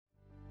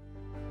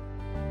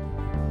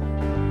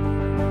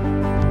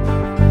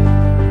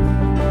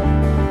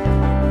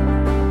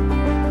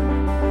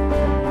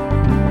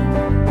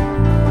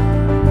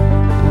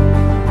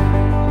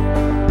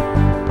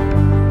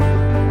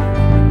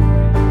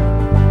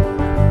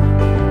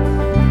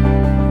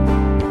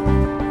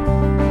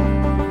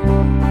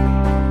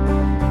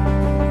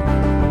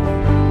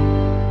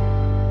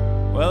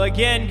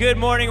Good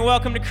morning.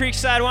 Welcome to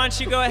Creekside. Why don't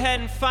you go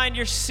ahead and find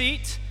your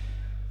seat.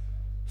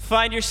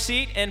 Find your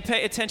seat and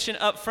pay attention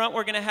up front.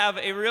 We're going to have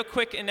a real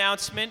quick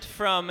announcement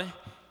from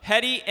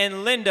Hetty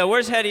and Linda.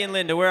 Where's Hetty and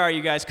Linda? Where are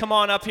you guys? Come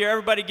on up here.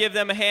 Everybody give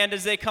them a hand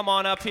as they come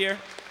on up here.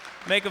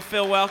 Make them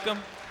feel welcome.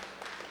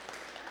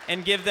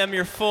 And give them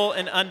your full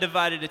and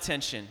undivided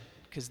attention,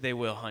 because they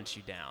will hunt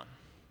you down.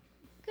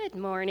 Good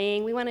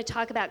morning. We want to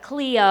talk about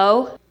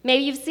Cleo.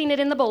 Maybe you've seen it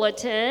in the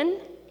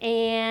bulletin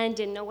and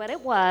didn't know what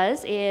it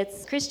was.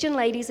 It's Christian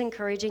Ladies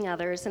Encouraging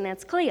Others, and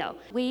that's Cleo.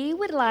 We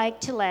would like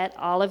to let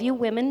all of you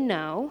women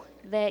know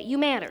that you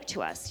matter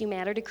to us. You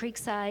matter to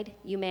Creekside,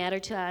 you matter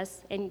to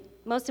us, and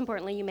most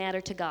importantly, you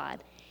matter to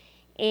God.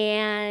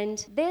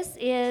 And this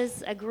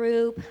is a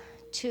group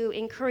to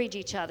encourage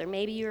each other.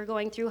 Maybe you're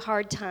going through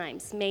hard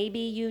times. Maybe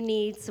you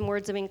need some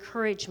words of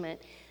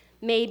encouragement.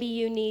 Maybe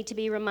you need to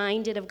be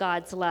reminded of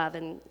God's love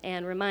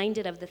and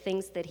reminded of the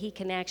things that He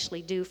can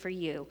actually do for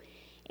you.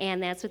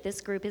 And that's what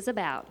this group is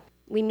about.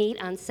 We meet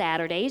on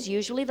Saturdays,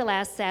 usually the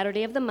last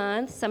Saturday of the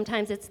month.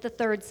 Sometimes it's the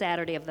third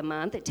Saturday of the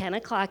month at 10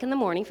 o'clock in the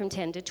morning from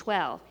 10 to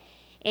 12.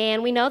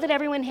 And we know that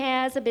everyone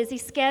has a busy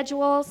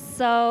schedule,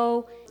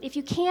 so if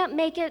you can't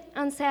make it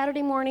on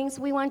Saturday mornings,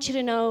 we want you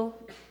to know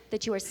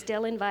that you are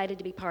still invited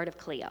to be part of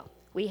Cleo.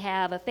 We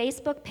have a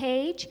Facebook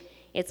page.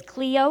 It's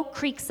Cleo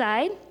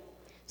Creekside.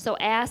 So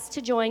ask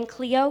to join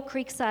Cleo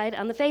Creekside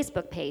on the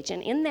Facebook page.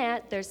 And in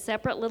that, there's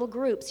separate little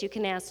groups you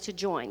can ask to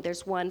join.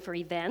 There's one for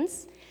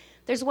events.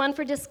 There's one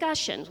for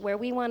discussions where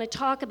we want to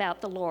talk about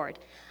the Lord,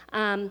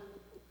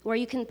 where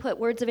you can put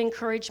words of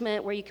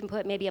encouragement, where you can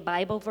put maybe a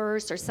Bible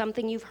verse or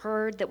something you've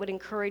heard that would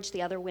encourage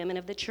the other women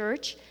of the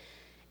church.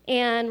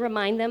 And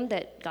remind them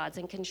that God's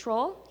in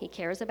control, He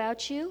cares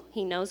about you,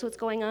 He knows what's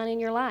going on in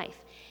your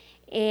life.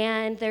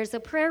 And there's a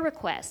prayer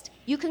request.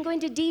 You can go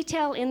into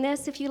detail in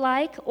this if you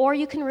like, or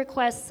you can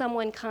request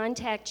someone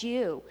contact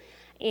you,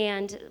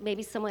 and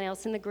maybe someone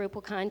else in the group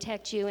will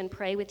contact you and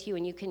pray with you,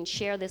 and you can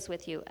share this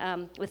with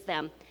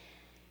them.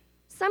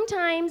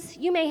 Sometimes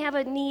you may have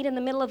a need in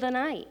the middle of the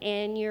night,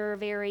 and you're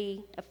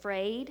very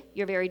afraid,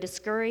 you're very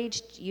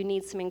discouraged, you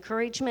need some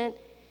encouragement.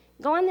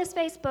 Go on this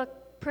Facebook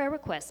prayer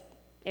request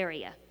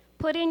area.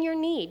 Put in your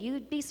need.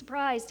 You'd be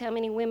surprised how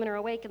many women are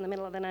awake in the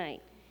middle of the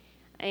night.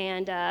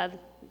 And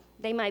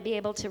they might be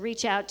able to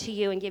reach out to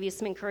you and give you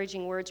some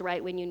encouraging words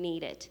right when you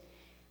need it.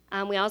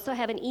 We also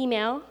have an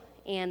email,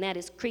 and that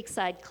is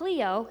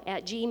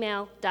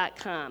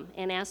creeksidecleo@gmail.com.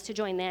 And ask to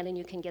join that, and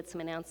you can get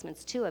some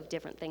announcements, too, of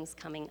different things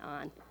coming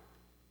on.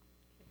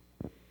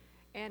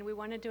 And we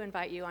wanted to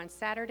invite you on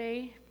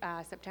Saturday,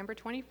 September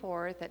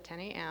 24th at 10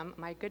 a.m.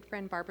 My good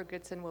friend Barbara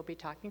Goodson will be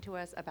talking to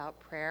us about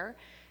prayer.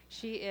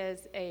 She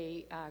is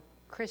a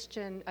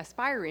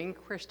aspiring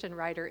Christian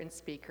writer and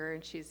speaker,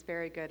 and she's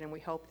very good, and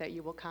we hope that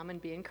you will come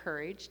and be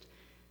encouraged.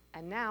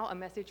 And now, a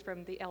message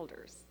from the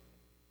elders.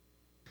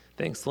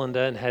 Thanks,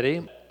 Linda and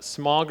Hetty.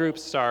 Small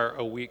groups start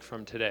a week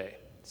from today.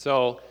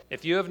 So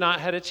if you have not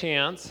had a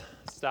chance,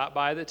 stop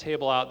by the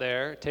table out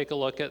there, take a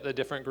look at the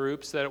different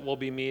groups that will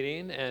be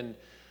meeting, and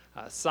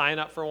sign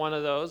up for one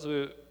of those.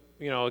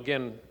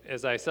 Again,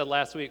 as I said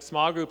last week,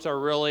 small groups are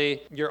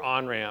really your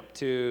on-ramp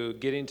to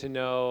getting to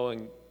know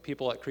and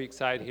people at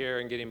Creekside here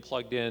and getting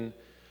plugged in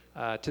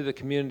to the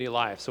community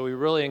life. So we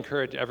really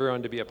encourage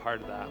everyone to be a part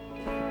of that.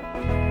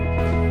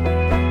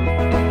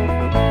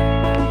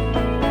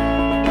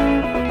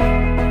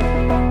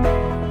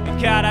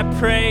 God, I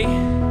pray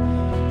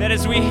that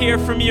as we hear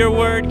from your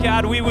word,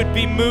 God, we would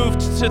be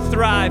moved to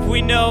thrive.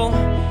 We know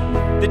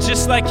that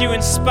just like you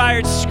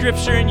inspired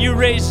Scripture and you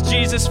raised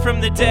Jesus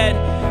from the dead,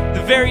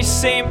 the very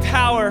same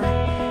power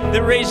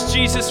that raised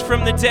Jesus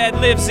from the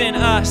dead lives in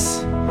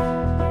us.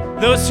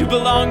 Those who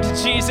belong to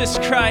Jesus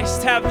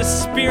Christ have the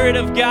Spirit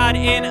of God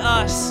in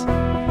us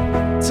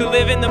to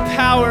live in the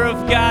power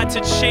of God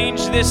to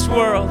change this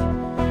world.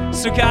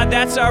 So God,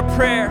 that's our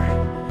prayer,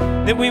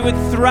 that we would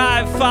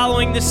thrive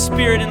following the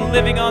Spirit and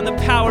living on the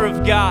power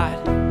of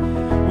God.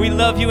 We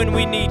love you and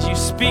we need you.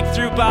 Speak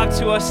through Bob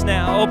to us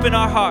now. Open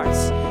our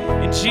hearts.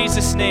 In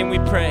Jesus' name we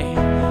pray.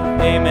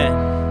 Amen.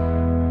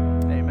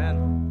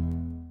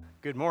 Amen.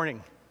 Good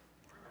morning.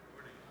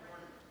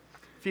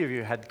 A few of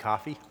you had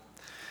coffee.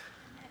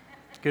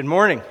 Good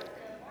morning.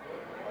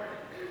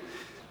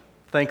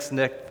 Thanks,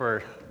 Nick,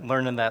 for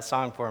learning that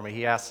song for me.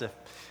 He asked if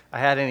I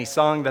had any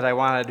song that I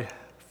wanted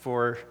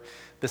for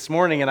this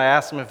morning, and I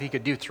asked him if he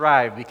could do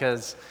Thrive,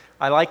 because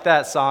I like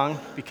that song,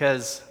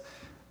 because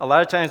a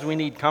lot of times we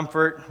need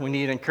comfort, we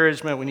need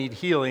encouragement, we need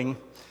healing,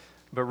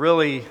 but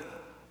really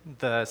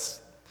the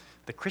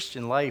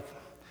Christian life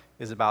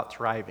is about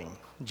thriving.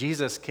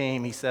 Jesus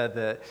came, he said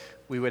that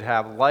we would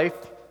have life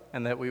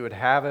and that we would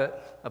have it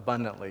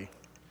abundantly.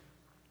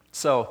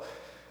 So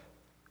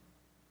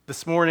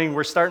this morning,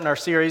 we're starting our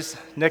series.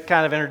 Nick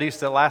kind of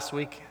introduced it last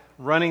week,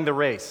 Running the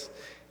Race.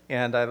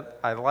 And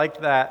I like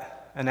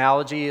that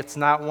analogy. It's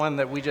not one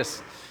that we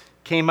just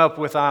came up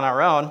with on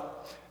our own.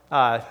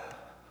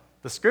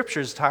 The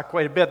scriptures talk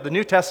quite a bit. The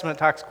New Testament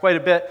talks quite a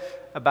bit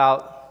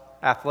about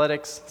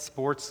athletics,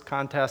 sports,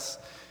 contests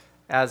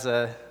as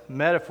a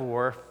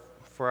metaphor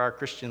for our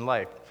Christian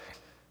life.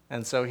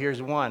 And so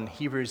here's one.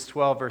 Hebrews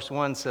 12, verse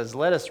 1 says,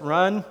 "Let us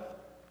run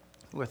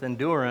with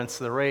endurance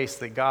the race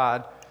that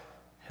God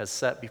has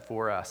set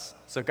before us."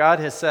 So God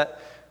has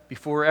set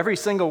before every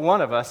single one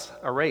of us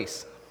a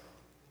race.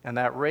 And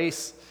that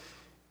race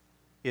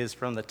is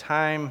from the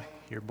time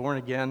you're born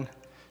again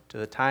to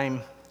the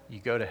time you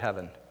go to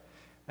heaven.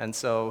 And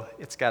so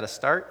it's got to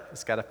start,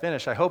 it's got to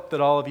finish. I hope that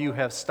all of you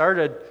have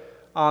started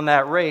on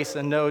that race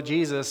and know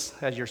Jesus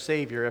as your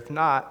Savior. If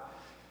not,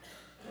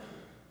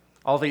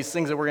 all these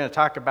things that we're going to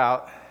talk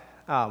about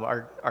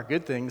are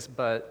good things,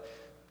 but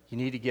you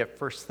need to get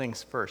first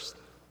things first.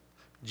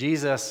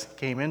 Jesus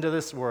came into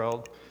this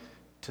world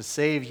to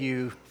save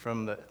you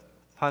from the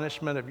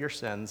punishment of your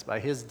sins by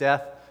his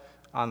death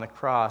on the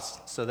cross,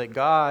 so that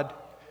God,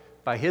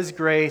 by his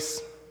grace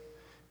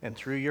and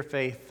through your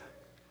faith,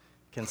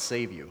 can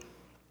save you.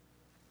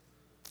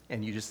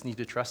 And you just need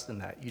to trust in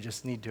that. You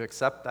just need to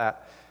accept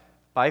that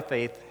by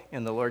faith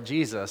in the Lord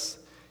Jesus.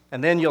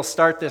 And then you'll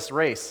start this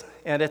race.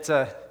 And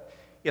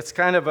it's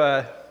kind of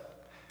a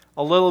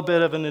little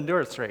bit of an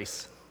endurance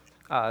race.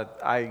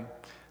 I've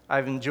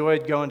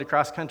enjoyed going to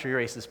cross-country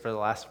races for the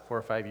last 4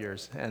 or 5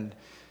 years. And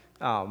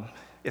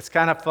it's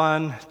kind of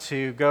fun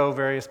to go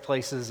various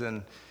places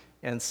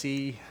and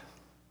see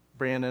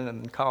Brandon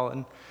and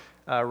Colin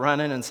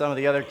running and some of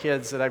the other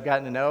kids that I've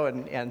gotten to know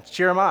and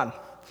cheer them on.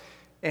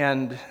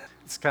 And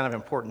it's kind of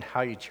important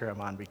how you cheer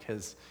them on,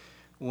 because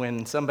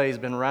when somebody's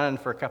been running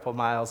for a couple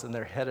miles and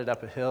they're headed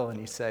up a hill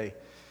and you say,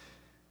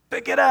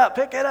 pick it up,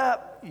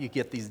 you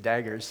get these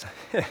daggers.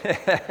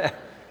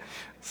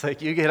 It's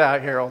like, you get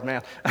out here, old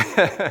man.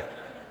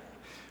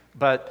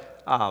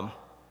 But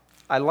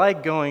I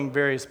like going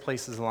various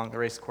places along the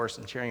race course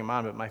and cheering them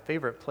on, but my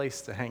favorite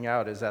place to hang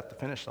out is at the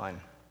finish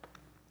line.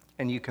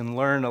 And you can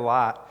learn a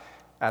lot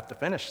at the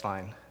finish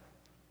line.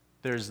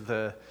 There's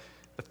the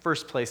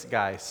first place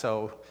guy.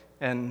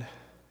 And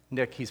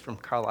Nick, he's from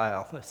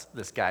Carlisle,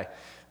 this guy.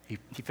 He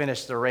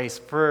finished the race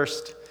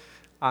first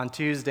on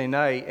Tuesday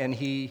night, and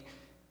he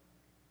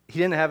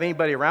didn't have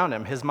anybody around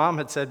him. His mom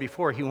had said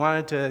before he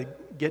wanted to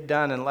get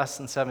done in less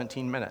than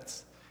 17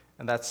 minutes,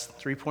 and that's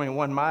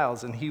 3.1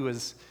 miles, and he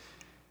was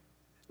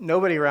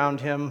nobody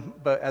around him.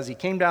 But as he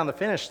came down the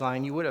finish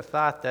line, you would have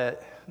thought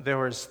that there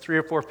was 3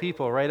 or 4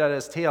 people right at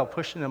his tail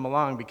pushing him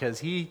along, because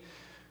he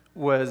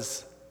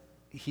was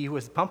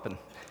pumping.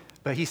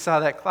 But he saw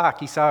that clock,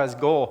 he saw his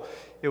goal.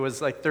 It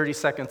was like 30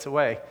 seconds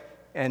away,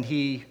 and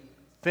he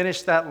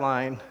finished that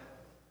line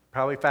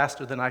probably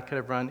faster than I could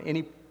have run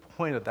any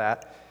point of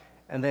that.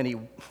 And then he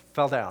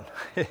fell down.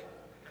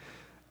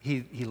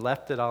 He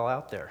left it all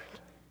out there.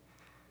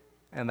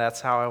 And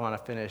that's how I want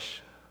to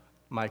finish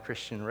my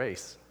Christian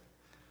race.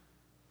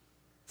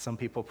 Some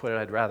people put it,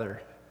 I'd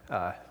rather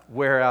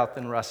wear out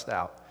than rust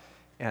out.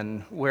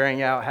 And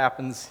wearing out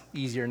happens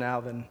easier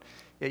now than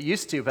it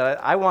used to, but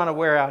I want to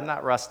wear out,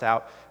 not rust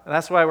out. And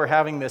that's why we're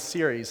having this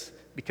series,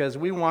 because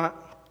we want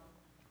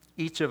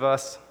each of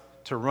us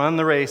to run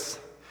the race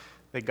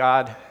that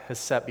God has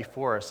set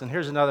before us. And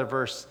here's another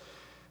verse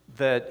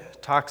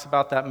that talks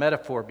about that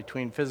metaphor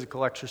between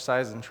physical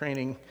exercise and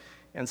training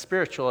and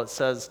spiritual. It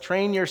says,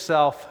 train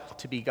yourself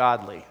to be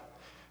godly.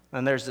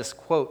 And there's this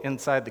quote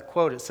inside the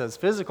quote. It says,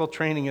 physical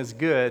training is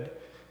good,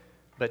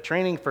 but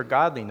training for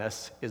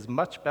godliness is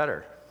much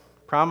better,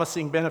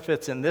 promising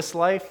benefits in this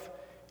life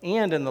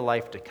and in the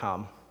life to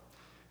come.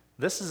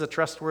 This is a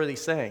trustworthy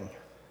saying,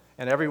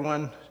 and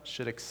everyone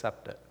should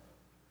accept it.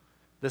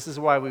 This is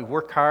why we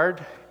work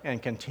hard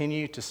and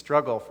continue to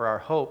struggle, for our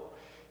hope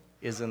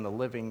is in the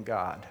living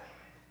God.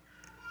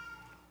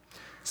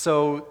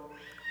 So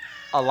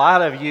a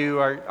lot of you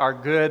are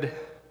good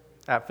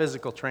at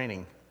physical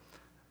training.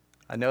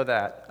 I know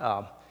that.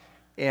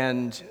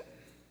 And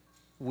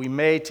we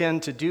may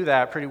tend to do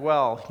that pretty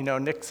well. You know,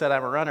 Nick said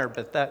I'm a runner,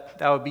 but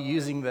that would be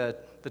using the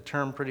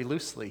term pretty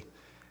loosely.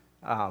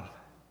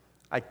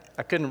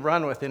 I couldn't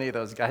run with any of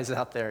those guys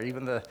out there,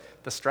 even the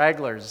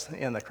stragglers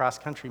in the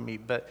cross-country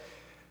meet. But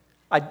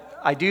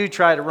I do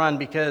try to run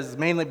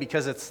mainly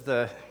because it's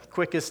the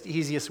quickest,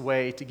 easiest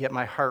way to get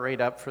my heart rate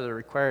up for the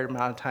required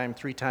amount of time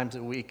 3 times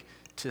a week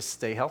to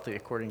stay healthy,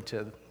 according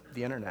to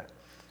the internet.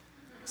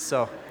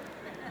 So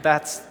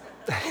that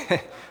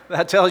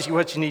tells you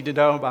what you need to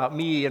know about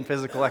me and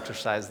physical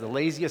exercise, the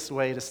laziest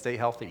way to stay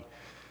healthy.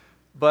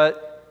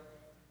 But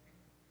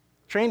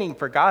training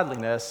for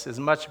godliness is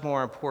much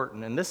more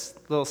important. In this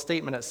little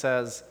statement, it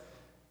says,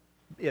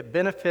 it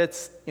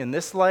benefits in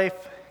this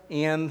life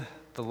and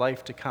the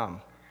life to come.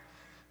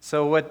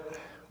 So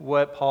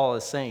what Paul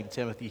is saying to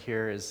Timothy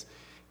here is,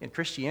 in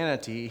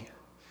Christianity,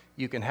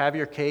 you can have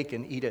your cake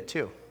and eat it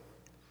too,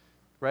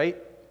 right?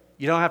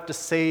 You don't have to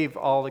save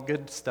all the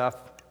good stuff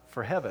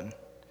for heaven.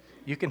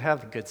 You can have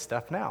the good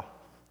stuff now.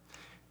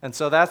 And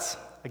so that's,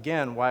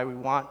 again, why we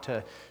want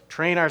to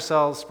train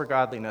ourselves for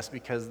godliness,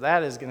 because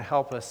that is going to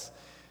help us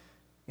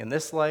in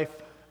this life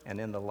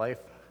and in the life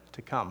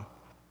to come.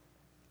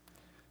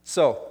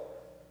 So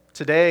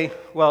today,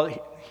 well,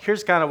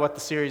 here's kind of what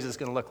the series is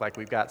going to look like.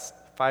 We've got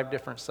 5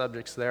 different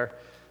subjects there.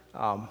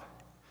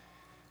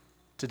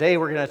 Today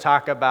we're going to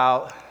talk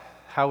about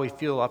how we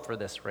fuel up for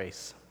this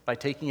race. by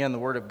taking in the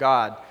Word of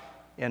God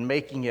and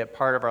making it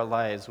part of our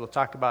lives. We'll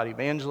talk about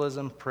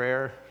evangelism,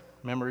 prayer,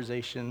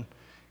 memorization,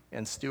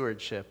 and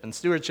stewardship. And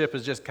stewardship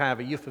is just kind of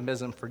a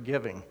euphemism for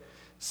giving.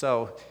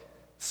 So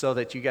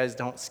that you guys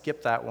don't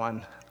skip that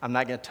one, I'm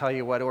not going to tell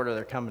you what order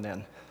they're coming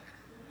in.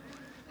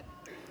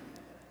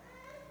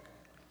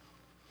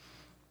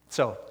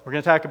 So we're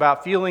going to talk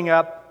about fueling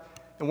up.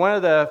 And one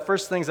of the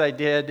first things I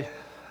did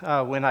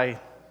when I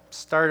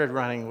started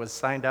running was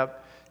signed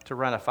up to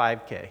run a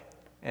 5K.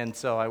 And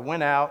so I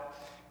went out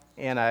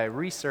and I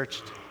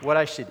researched what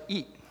I should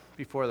eat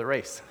before the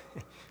race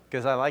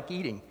because I like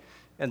eating.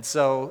 And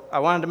so I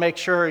wanted to make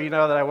sure, that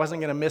I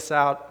wasn't going to miss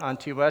out on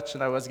too much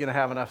and I was going to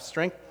have enough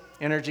strength,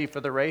 energy for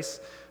the race.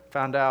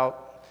 Found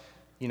out,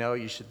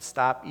 you should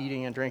stop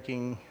eating and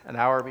drinking an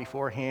hour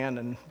beforehand.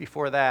 And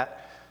before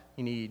that,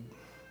 you need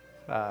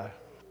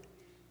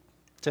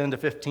 10 to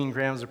 15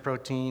 grams of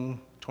protein,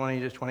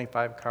 20 to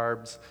 25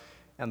 carbs,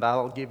 and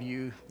that'll give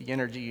you the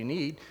energy you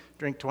need.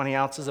 Drink 20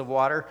 ounces of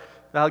water.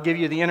 That'll give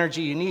you the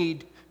energy you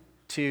need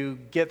to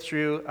get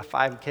through a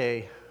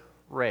 5K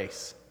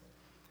race.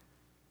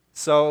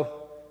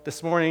 So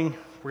this morning,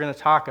 we're going to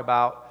talk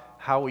about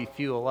how we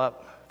fuel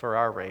up for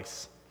our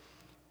race.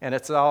 And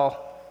it's all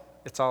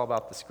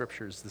about the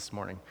scriptures this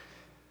morning.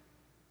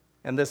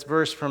 And this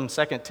verse from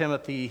 2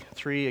 Timothy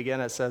 3, again,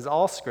 it says,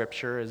 all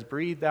scripture is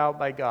breathed out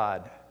by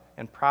God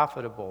and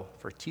profitable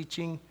for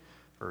teaching,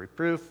 for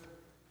reproof,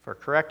 for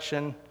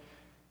correction,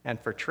 and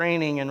for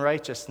training in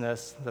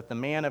righteousness, that the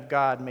man of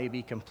God may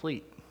be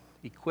complete,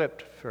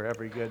 equipped for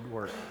every good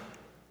work.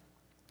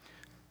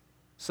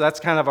 So that's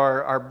kind of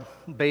our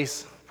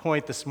base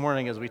point this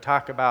morning as we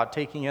talk about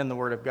taking in the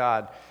Word of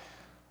God.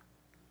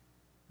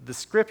 The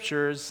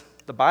scriptures,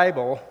 the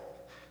Bible,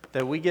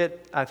 that we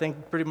get, I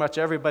think pretty much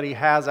everybody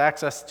has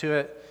access to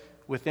it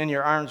within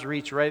your arm's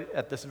reach right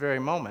at this very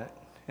moment.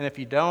 And if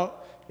you don't,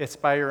 it's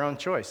by your own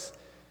choice.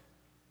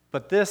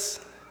 But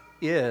this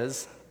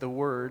is the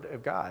Word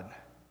of God.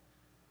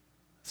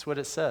 That's what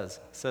it says.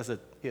 It says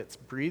it's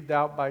breathed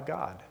out by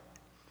God.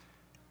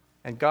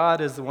 And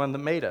God is the one that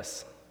made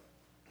us.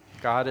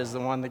 God is the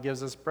one that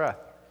gives us breath.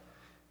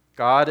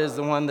 God is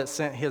the one that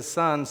sent His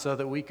Son so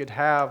that we could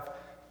have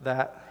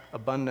that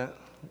abundant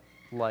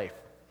life.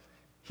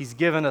 He's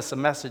given us a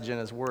message in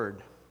His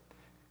Word,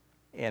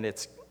 and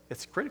it's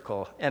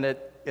critical, and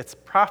it's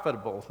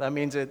profitable. That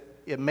means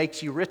it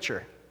makes you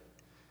richer.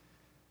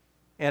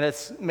 And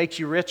it makes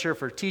you richer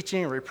for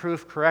teaching,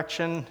 reproof,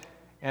 correction,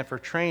 and for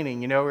training.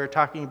 We were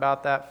talking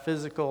about that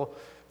physical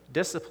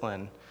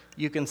discipline.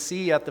 You can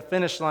see at the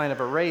finish line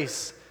of a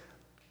race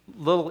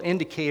little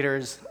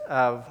indicators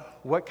of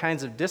what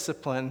kinds of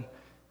discipline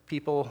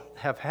people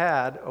have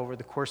had over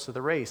the course of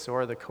the race,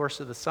 or the course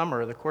of the summer,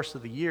 or the course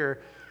of the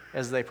year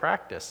as they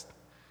practiced.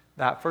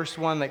 That first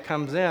one that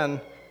comes in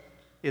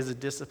is a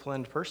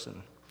disciplined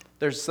person.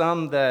 There's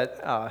some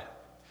that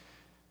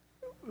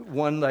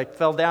one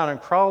fell down and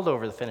crawled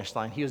over the finish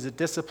line. He was a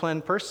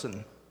disciplined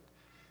person.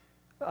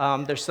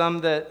 There's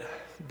some that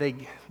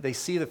they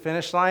see the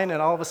finish line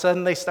and all of a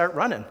sudden they start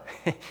running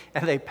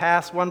and they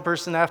pass one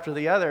person after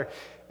the other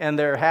and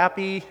they're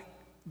happy,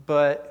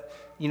 but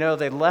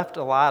they left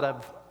a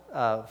lot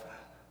of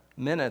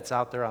minutes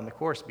out there on the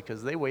course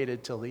because they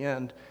waited till the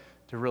end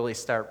to really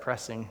start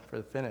pressing for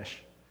the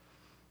finish.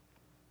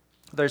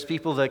 There's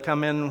people that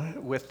come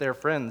in with their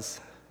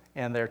friends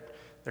and they're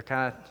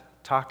kind of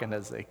talking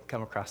as they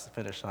come across the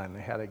finish line.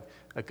 They had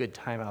a good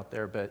time out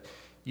there, but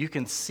you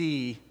can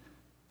see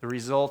the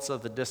results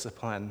of the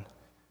discipline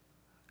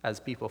as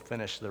people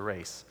finish the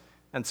race.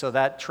 And so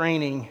that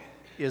training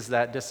is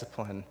that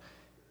discipline.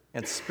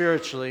 And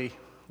spiritually,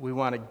 we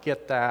want to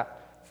get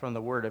that from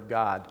the Word of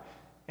God.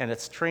 And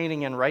it's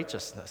training in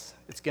righteousness.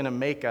 It's going to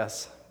make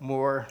us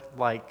more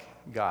like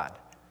God,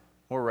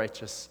 more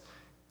righteous.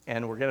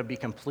 And we're going to be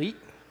complete.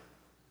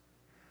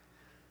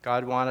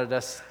 God wanted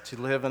us to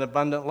live an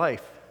abundant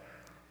life.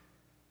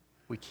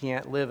 We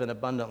can't live an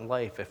abundant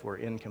life if we're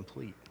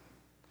incomplete.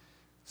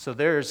 So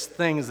there's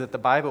things that the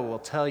Bible will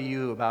tell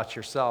you about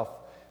yourself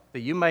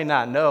that you might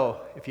not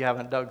know if you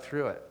haven't dug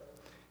through it.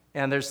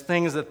 And there's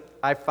things that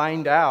I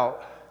find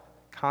out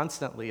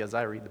constantly as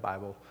I read the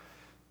Bible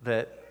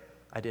that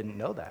I didn't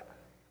know that.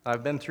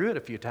 I've been through it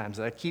a few times,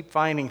 and I keep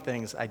finding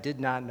things I did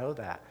not know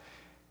that.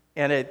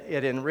 And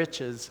it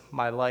enriches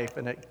my life,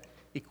 and it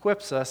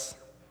equips us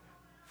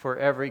for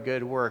every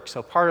good work.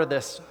 So part of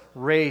this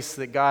race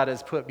that God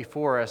has put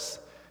before us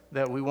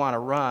that we want to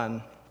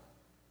run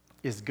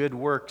is good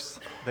works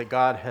that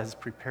God has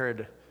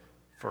prepared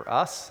for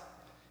us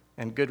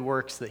and good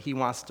works that He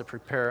wants to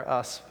prepare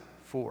us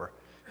for.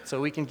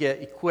 So we can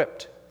get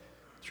equipped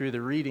through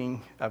the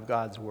reading of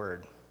God's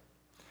Word.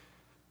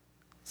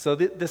 So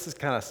this is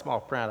kind of small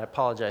print. I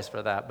apologize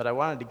for that, but I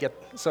wanted to get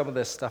some of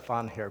this stuff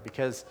on here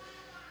because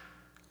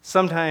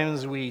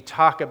sometimes we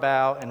talk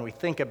about and we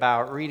think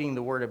about reading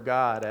the Word of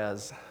God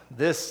as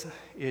this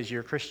is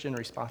your Christian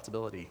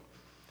responsibility.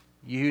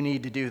 You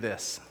need to do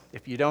this.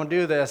 If you don't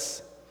do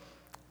this,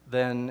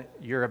 then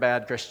you're a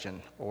bad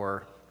Christian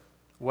or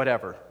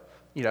whatever.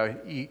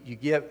 You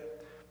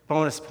get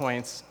bonus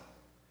points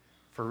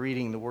for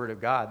reading the Word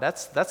of God.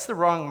 That's the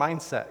wrong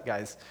mindset,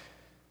 guys.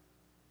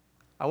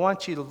 I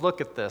want you to look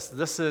at this.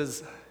 This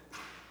is,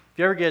 if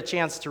you ever get a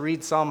chance to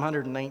read Psalm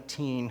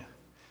 119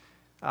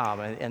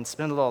 and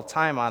spend a little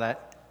time on it,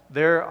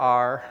 there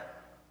are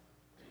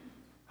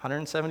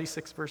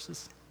 176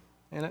 verses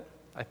in it,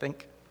 I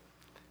think.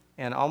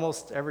 And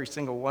almost every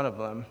single one of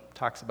them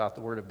talks about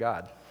the Word of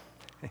God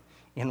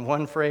in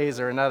one phrase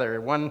or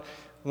another,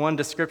 one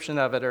description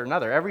of it or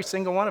another. Every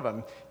single one of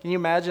them. Can you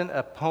imagine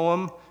a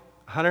poem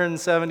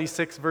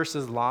 176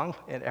 verses long,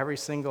 and every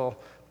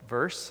single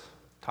verse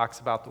talks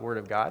about the Word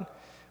of God?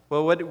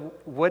 Well,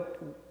 what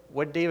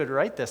did David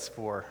write this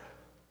for?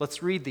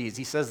 Let's read these.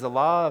 He says, "The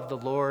law of the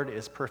Lord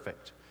is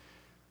perfect,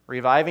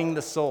 reviving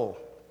the soul.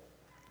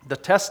 The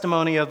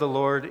testimony of the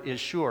Lord is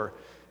sure,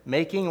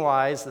 making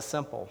wise the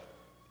simple.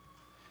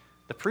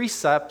 The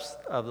precepts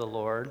of the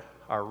Lord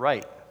are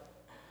right,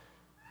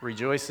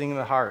 rejoicing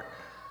the heart.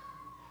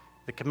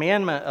 The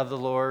commandment of the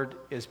Lord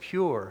is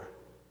pure,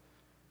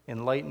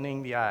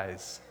 enlightening the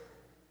eyes.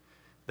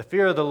 The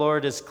fear of the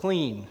Lord is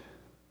clean,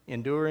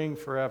 enduring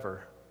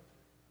forever.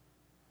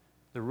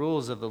 The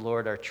rules of the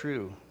Lord are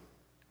true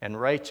and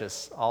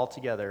righteous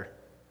altogether.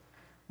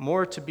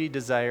 More to be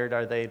desired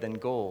are they than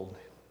gold,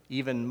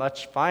 even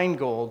much fine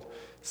gold,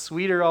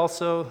 sweeter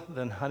also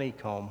than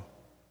honeycomb,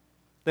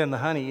 than the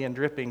honey and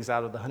drippings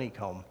out of the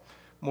honeycomb.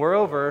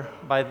 Moreover,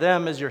 by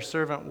them is your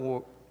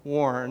servant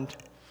warned,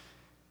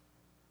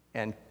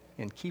 and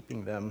in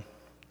keeping them,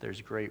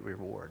 there's great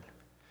reward."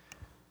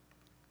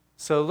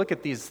 So look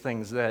at these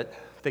things that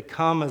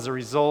come as a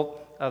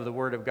result of the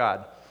Word of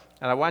God.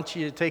 And I want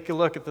you to take a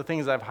look at the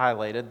things I've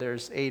highlighted.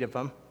 There's 8 of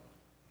them.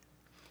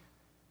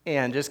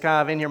 And just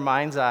kind of in your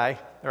mind's eye,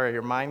 or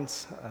your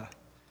mind's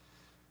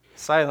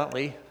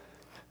silently,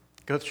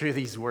 go through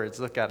these words.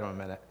 Look at them a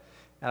minute.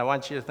 And I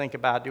want you to think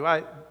about,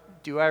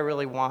 do I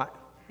really want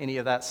any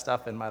of that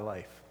stuff in my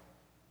life?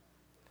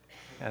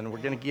 And we're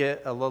going to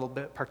get a little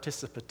bit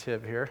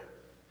participative here.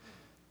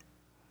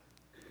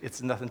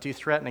 It's nothing too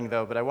threatening,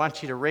 though, but I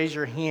want you to raise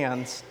your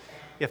hands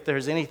if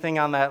there's anything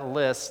on that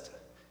list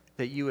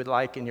that you would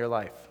like in your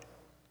life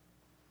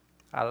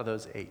out of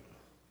those 8.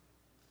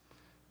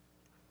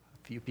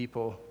 A few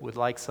people would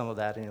like some of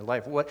that in your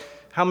life.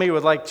 How many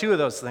would like 2 of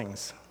those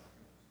things?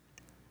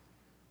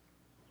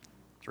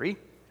 3?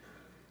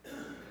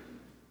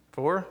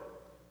 4?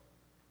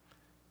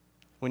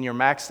 When you're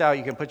maxed out,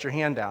 you can put your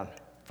hand down.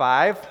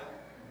 5?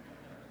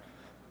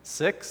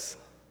 6?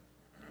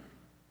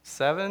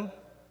 7?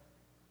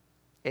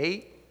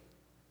 8?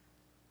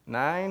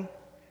 9?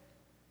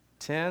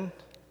 10?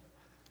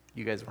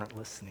 You guys weren't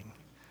listening.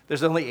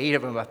 There's only 8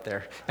 of them up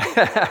there.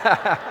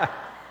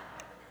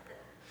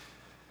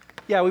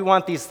 Yeah, we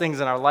want these things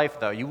in our life,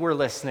 though. You were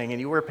listening, and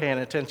you were paying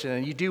attention,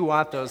 and you do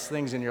want those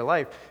things in your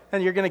life.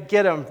 And you're going to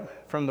get them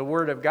from the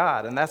Word of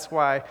God. And that's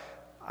why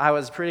I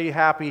was pretty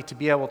happy to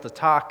be able to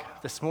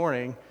talk this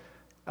morning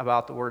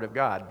about the Word of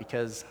God,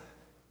 because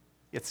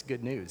it's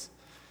good news.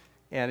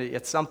 And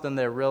it's something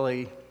that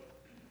really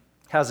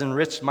has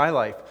enriched my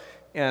life.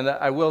 And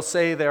I will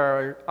say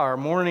there are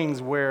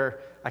mornings where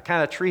I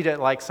kind of treat it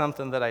like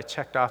something that I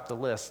checked off the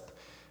list.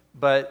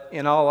 But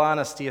in all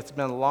honesty, it's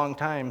been a long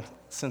time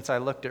since I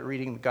looked at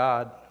reading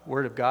the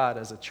Word of God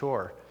as a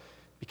chore.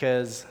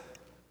 Because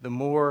the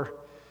more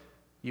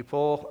you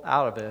pull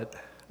out of it,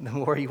 the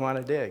more you want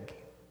to dig.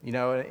 You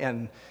know,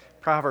 and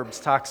Proverbs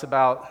talks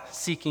about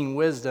seeking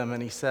wisdom,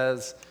 and he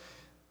says,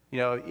 you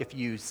know, if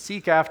you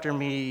seek after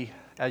me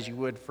as you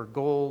would for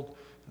gold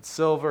and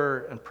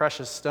silver and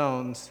precious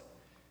stones,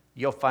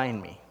 you'll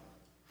find me.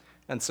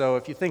 And so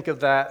if you think of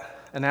that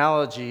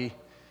analogy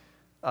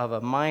of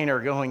a miner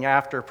going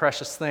after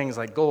precious things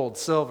like gold,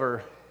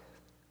 silver,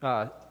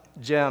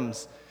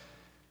 gems,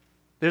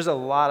 there's a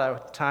lot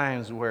of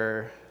times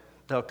where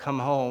they'll come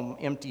home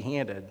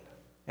empty-handed,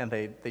 and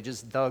they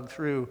just dug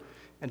through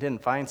and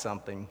didn't find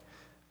something.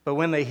 But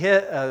when they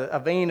hit a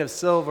vein of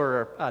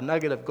silver or a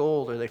nugget of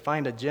gold, or they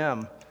find a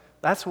gem,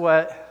 that's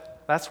what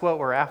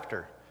we're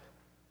after.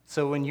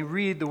 So when you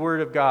read the Word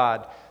of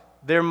God,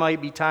 there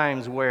might be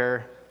times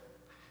where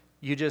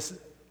you just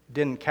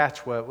didn't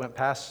catch what went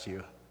past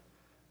you.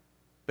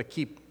 But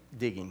keep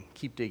digging,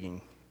 keep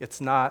digging.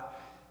 It's not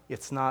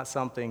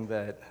something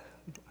that,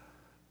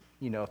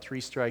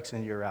 3 strikes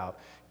and you're out.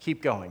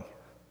 Keep going.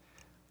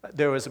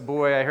 There was a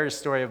boy, I heard a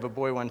story of a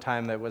boy one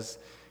time that was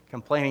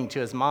complaining to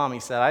his mom.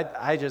 He said,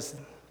 I just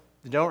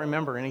don't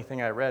remember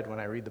anything I read when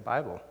I read the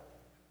Bible.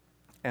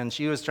 And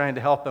she was trying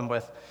to help him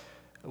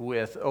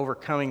with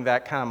overcoming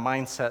that kind of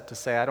mindset to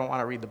say, I don't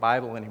want to read the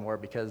Bible anymore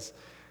because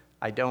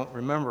I don't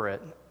remember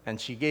it. And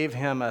she gave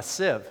him a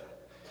sieve.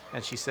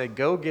 And she said,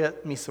 go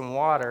get me some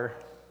water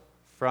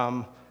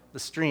from the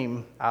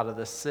stream out of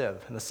this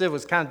sieve. And the sieve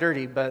was kind of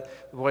dirty,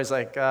 but the boy's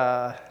like,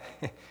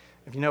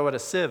 if you know what a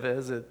sieve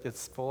is,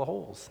 it's full of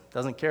holes. It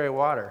doesn't carry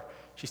water.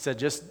 She said,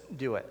 just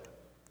do it.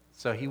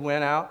 So he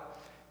went out,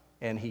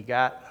 and he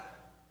got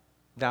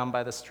down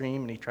by the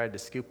stream, and he tried to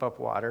scoop up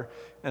water.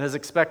 And as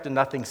expected,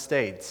 nothing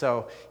stayed.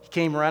 So he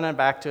came running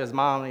back to his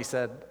mom, and he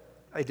said,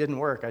 it didn't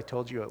work. I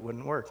told you it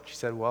wouldn't work. She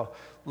said, well,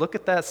 look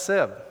at that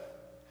sieve.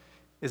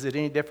 Is it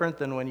any different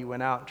than when you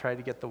went out and tried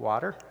to get the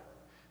water?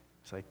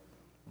 It's like,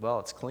 well,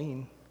 it's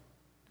clean.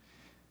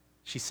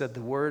 She said,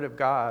 the Word of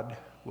God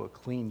will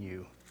clean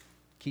you.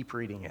 Keep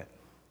reading it.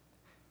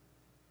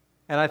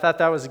 And I thought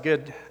that was a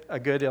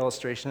good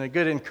illustration, a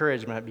good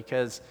encouragement,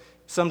 because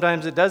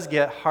sometimes it does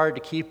get hard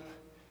to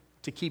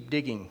keep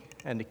digging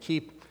and to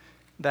keep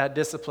that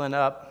discipline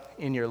up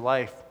in your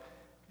life,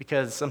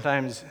 because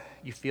sometimes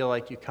you feel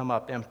like you come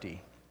up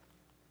empty.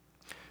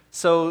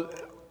 So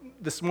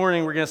this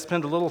morning we're going to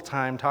spend a little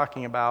time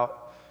talking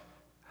about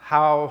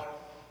how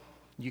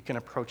you can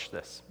approach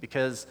this,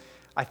 because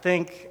I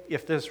think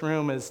if this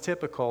room is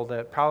typical,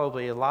 that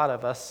probably a lot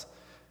of us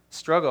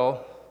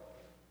struggle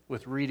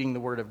with reading the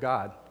Word of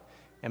God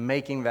and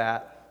making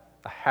that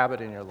a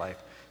habit in your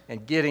life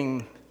and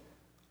getting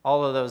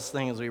all of those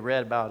things we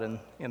read about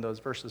in those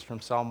verses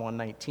from Psalm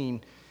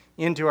 119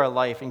 into our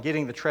life and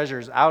getting the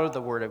treasures out of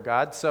the Word of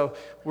God. So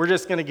we're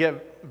just going to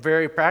get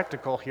very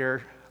practical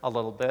here a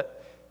little bit.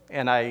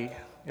 And I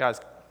was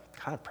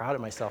kind of proud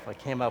of myself. I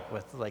came up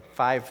with like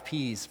 5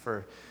 P's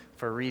for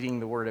reading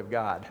the Word of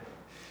God.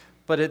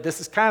 But this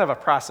is kind of a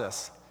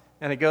process,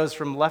 and it goes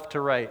from left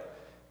to right.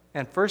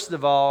 And first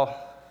of all,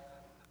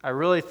 I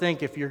really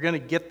think if you're going to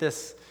get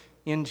this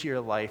into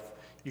your life,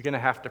 you're going to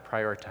have to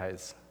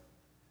prioritize.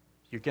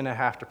 You're going to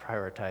have to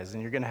prioritize,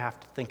 and you're going to have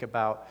to think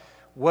about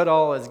what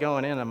all is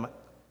going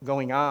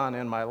on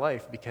in my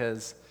life,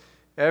 because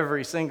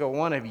every single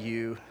one of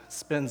you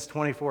spends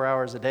 24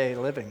 hours a day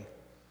living.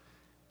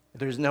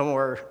 There's no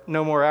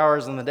more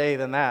hours in the day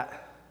than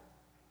that.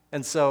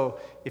 And so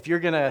if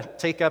you're going to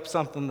take up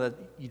something that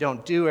you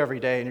don't do every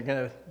day, and you're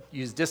going to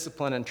use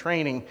discipline and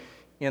training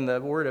in the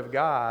Word of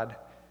God,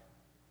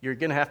 you're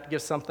going to have to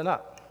give something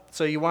up.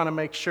 So you want to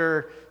make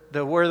sure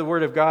that where the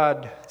Word of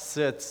God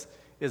sits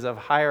is of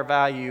higher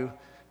value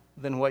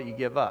than what you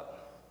give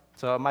up.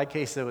 So in my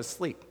case, it was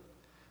sleep.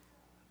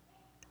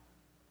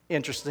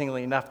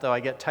 Interestingly enough, though, I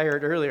get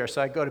tired earlier,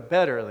 so I go to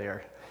bed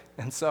earlier.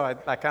 And so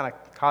I kind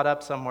of caught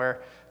up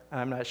somewhere, and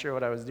I'm not sure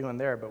what I was doing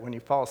there, but when you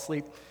fall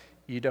asleep,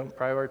 you don't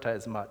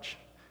prioritize much.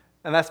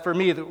 And that's for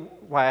me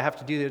why I have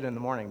to do it in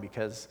the morning,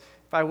 because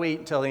if I wait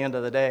until the end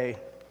of the day,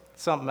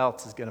 something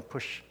else is going to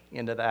push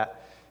into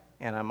that,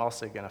 and I'm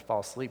also going to fall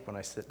asleep when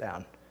I sit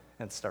down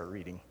and start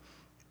reading.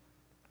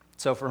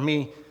 So for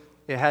me,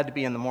 it had to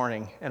be in the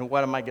morning, and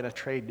what am I going to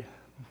trade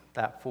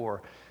that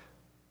for?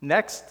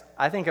 Next,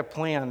 I think a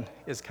plan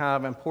is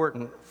kind of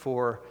important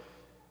for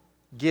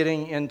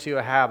getting into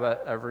a habit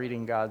of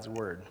reading God's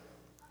Word.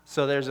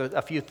 So there's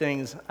a few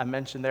things I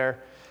mentioned there.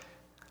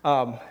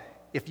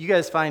 If you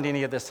guys find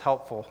any of this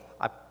helpful,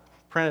 I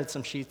printed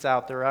some sheets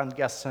out. They're on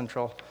Guest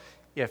Central.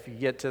 If you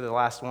get to the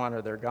last one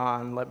or they're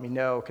gone, let me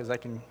know, because I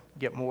can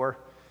get more.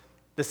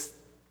 This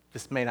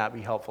may not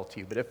be helpful to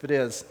you, but if it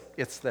is,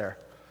 it's there.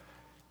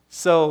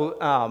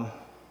 So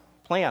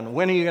plan.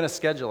 When are you going to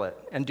schedule it?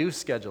 And do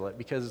schedule it,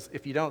 because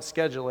if you don't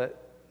schedule it,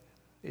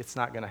 it's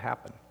not going to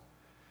happen.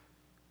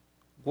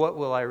 What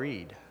will I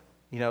read?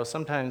 You know,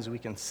 sometimes we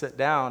can sit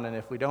down, and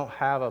if we don't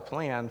have a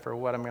plan for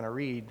what I'm going to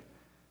read,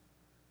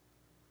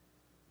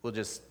 we'll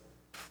just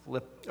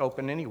flip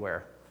open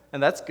anywhere.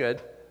 And that's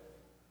good.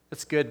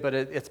 It's good, but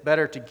it's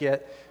better to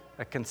get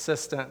a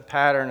consistent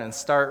pattern and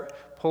start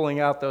pulling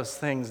out those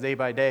things day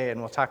by day. And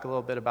we'll talk a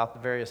little bit about the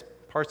various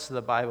parts of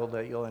the Bible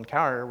that you'll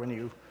encounter when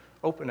you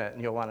open it,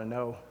 and you'll want to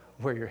know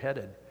where you're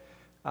headed.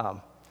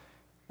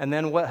 And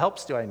then what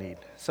helps do I need?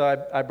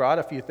 So I brought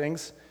a few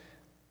things.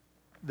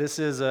 This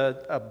is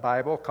a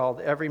Bible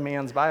called Every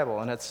Man's Bible,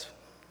 and it's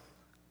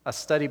a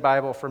study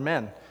Bible for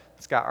men.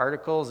 It's got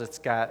articles, it's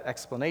got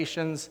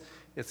explanations,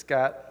 it's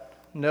got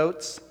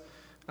notes.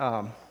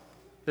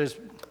 There's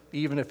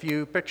even a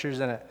few pictures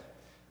in it.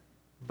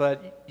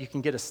 But you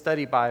can get a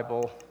study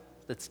Bible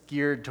that's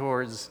geared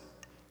towards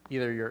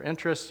either your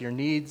interests, your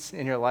needs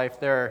in your life.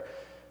 There are,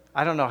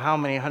 I don't know how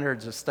many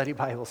hundreds of study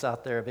Bibles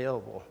out there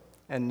available.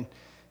 And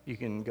you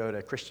can go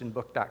to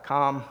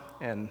christianbook.com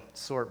and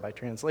sort by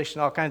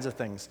translation, all kinds of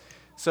things.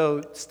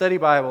 So study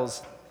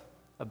Bible's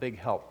a big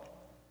help.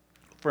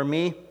 For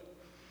me,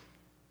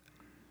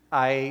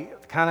 I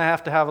kind of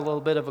have to have a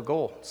little bit of a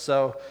goal.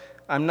 So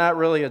I'm not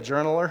really a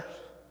journaler.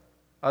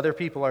 Other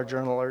people are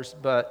journalers,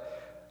 but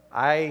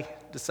I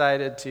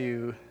decided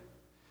to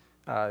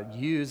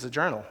use a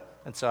journal.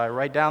 And so I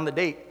write down the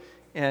date.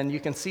 And you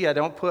can see I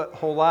don't put a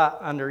whole lot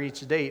under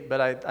each date, but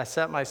I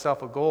set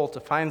myself a goal to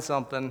find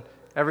something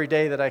every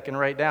day that I can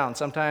write down.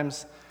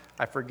 Sometimes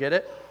I forget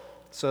it,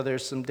 so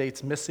there's some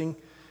dates missing.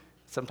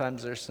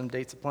 Sometimes there's some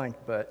dates blank,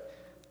 but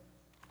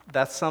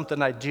that's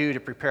something I do to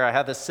prepare. I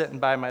have this sitting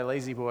by my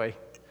lazy boy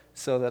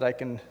so that I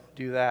can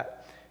do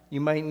that.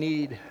 You might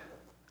need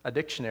a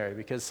dictionary,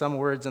 because some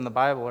words in the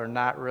Bible are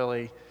not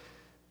really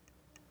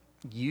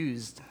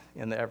used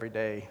in the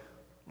everyday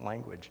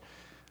language.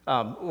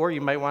 Or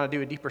you might want to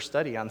do a deeper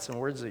study on some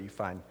words that you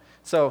find.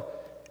 So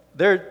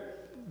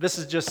this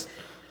is just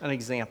an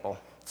example.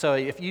 So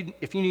if you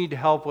need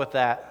help with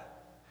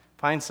that,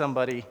 find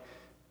somebody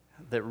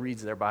that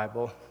reads their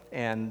Bible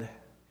and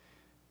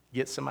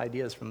get some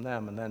ideas from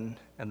them, and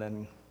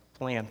then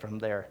plan from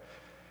there.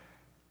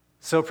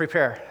 So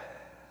prepare.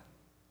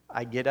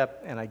 I get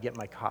up and I get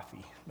my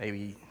coffee.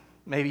 Maybe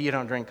you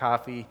don't drink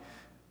coffee.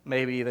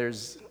 Maybe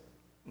there's,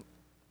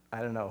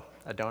 I don't know,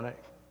 a donut,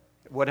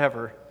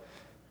 whatever,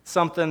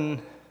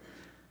 something.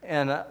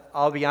 And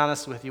I'll be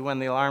honest with you, when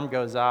the alarm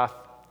goes off,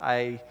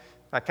 I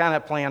kind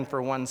of plan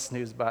for one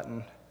snooze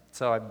button.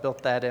 So I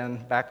built that in,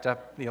 backed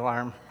up the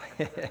alarm.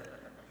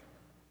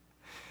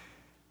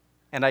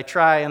 And I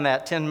try in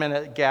that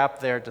 10-minute gap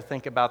there to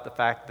think about the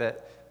fact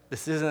that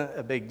this isn't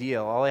a big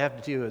deal. All I have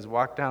to do is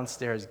walk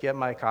downstairs, get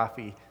my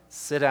coffee,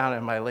 sit down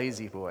in my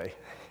lazy boy.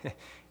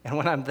 And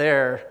when I'm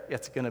there,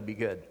 it's going to be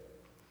good.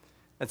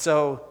 And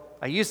so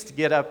I used to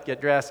get up, get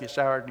dressed, get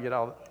showered, get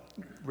all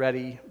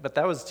ready, but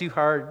that was too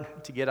hard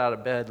to get out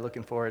of bed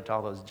looking forward to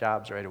all those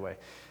jobs right away.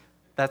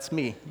 That's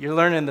me. You're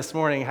learning this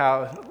morning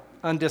how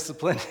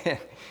undisciplined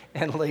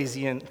and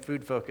lazy and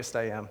food-focused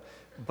I am.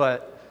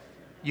 But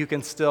you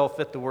can still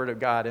fit the Word of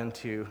God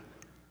into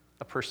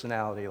a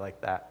personality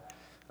like that.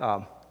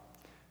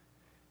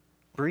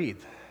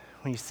 Breathe.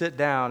 When you sit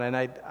down, and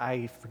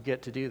I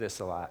forget to do this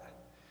a lot,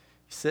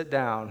 you sit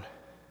down,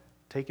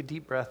 take a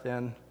deep breath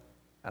in,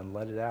 and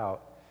let it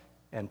out,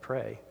 and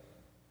pray.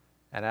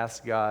 And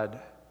ask God,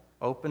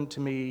 open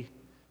to me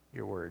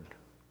your Word.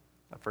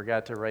 I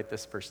forgot to write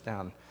this verse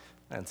down,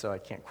 and so I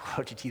can't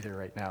quote it either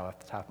right now off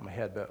the top of my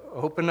head, but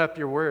open up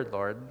your Word,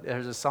 Lord.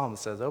 There's a psalm that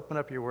says, open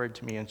up your Word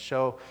to me and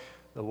show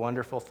the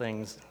wonderful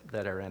things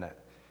that are in it.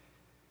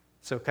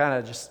 So kind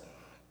of just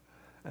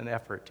an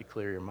effort to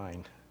clear your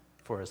mind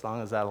for as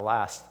long as that'll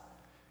last.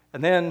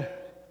 And then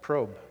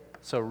probe.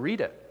 So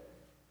read it.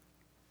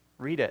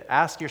 Read it.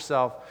 Ask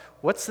yourself,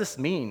 what's this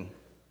mean?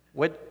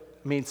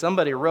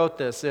 Somebody wrote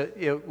this.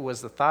 It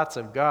was the thoughts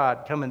of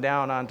God coming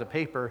down onto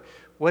paper.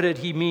 What did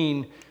he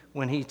mean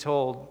when he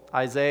told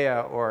Isaiah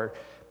or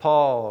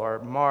Paul or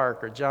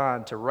Mark or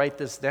John to write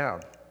this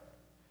down?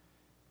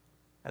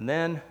 And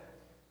then,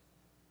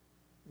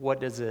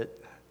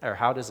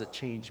 how does it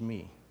change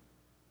me?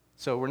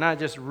 So we're not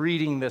just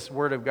reading this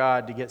Word of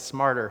God to get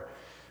smarter.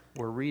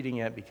 We're reading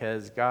it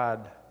because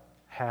God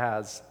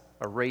has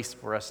a race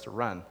for us to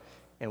run.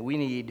 And we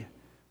need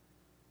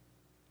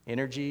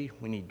energy,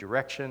 we need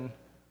direction,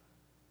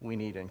 we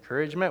need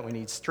encouragement, we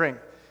need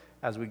strength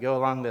as we go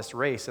along this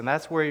race. And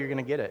that's where you're going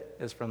to get it,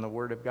 is from the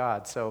Word of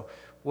God. So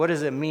what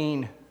does it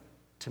mean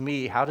to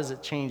me? How does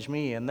it change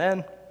me? And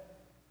then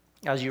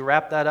as you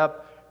wrap that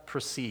up,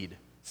 proceed.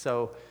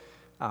 So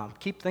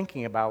keep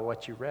thinking about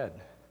what you read.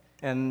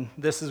 And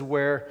this is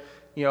where,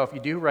 if you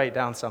do write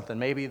down something,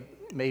 maybe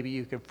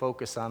you can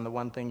focus on the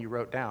one thing you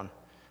wrote down.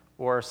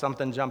 Or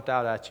something jumped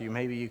out at you,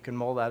 maybe you can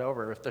mull that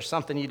over. If there's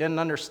something you didn't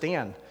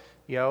understand,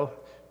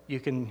 you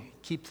can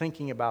keep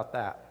thinking about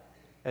that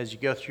as you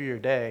go through your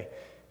day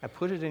and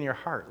put it in your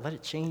heart. Let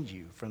it change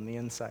you from the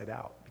inside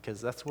out, because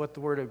that's what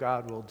the Word of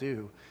God will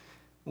do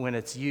when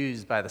it's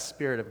used by the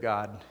Spirit of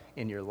God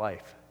in your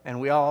life. And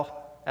we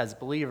all, as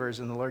believers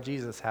in the Lord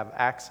Jesus, have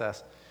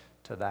access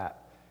to that.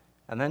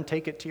 And then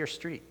take it to your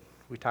street.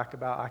 We talk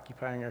about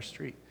occupying our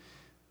street.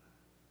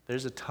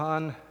 There's a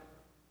ton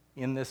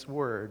in this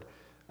Word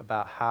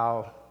about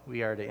how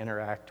we are to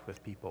interact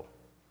with people.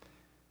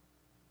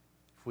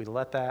 If we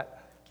let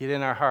that get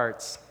in our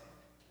hearts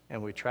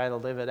and we try to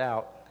live it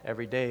out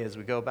every day as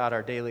we go about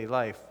our daily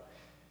life,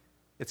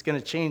 it's going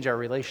to change our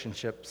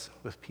relationships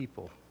with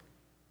people.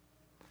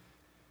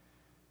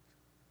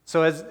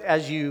 So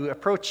as you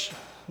approach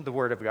the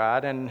Word of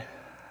God, and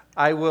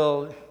I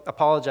will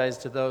apologize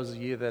to those of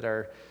you that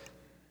are,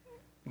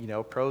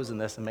 pros in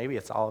this, and maybe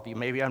it's all of you.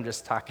 Maybe I'm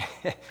just talking,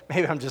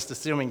 maybe I'm just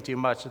assuming too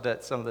much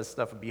that some of this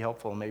stuff would be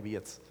helpful. Maybe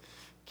it's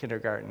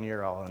kindergarten,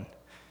 you're all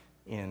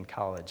in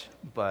college.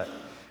 But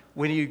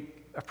when you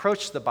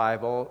approach the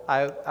Bible,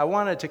 I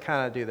wanted to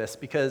kind of do this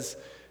because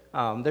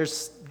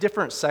there's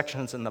different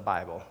sections in the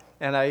Bible.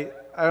 And I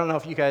don't know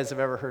if you guys have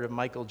ever heard of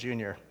Michael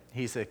Jr.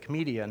 He's a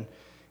comedian,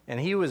 and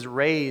he was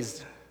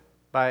raised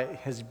by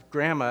his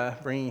grandma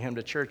bringing him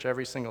to church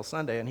every single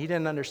Sunday, and he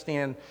didn't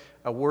understand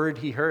a word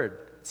he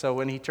heard. So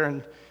when he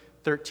turned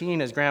 13,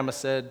 his grandma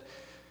said,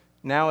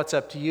 now it's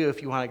up to you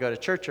if you want to go to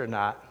church or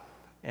not.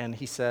 And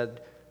he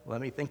said, let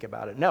me think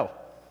about it. No.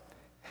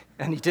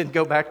 And he didn't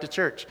go back to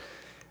church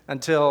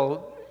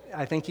until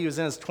I think he was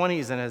in his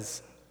 20s, and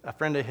a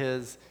friend of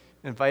his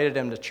invited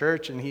him to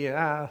church, and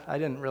I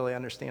didn't really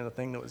understand the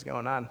thing that was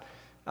going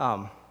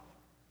on.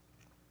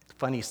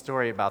 Funny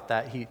story about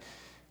that. He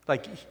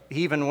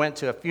even went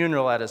to a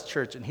funeral at his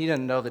church, and he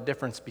didn't know the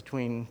difference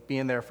between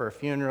being there for a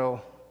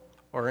funeral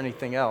or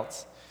anything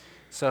else.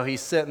 So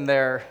he's sitting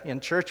there in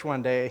church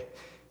one day,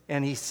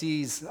 and he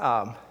sees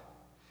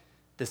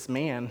this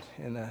man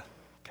in a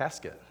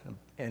casket,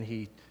 and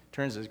he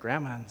turns to his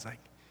grandma and is like,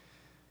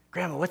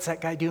 Grandma, what's that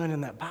guy doing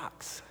in that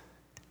box?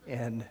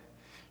 And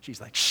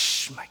she's like,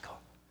 shh, Michael,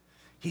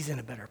 he's in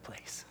a better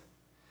place.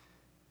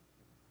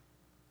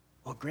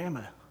 Well,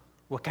 Grandma,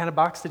 what kind of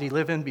box did he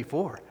live in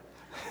before?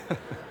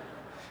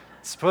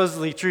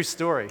 Supposedly true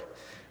story.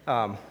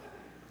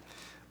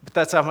 But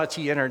that's how much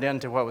he entered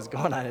into what was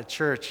going on at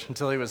church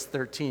until he was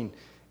 13.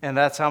 And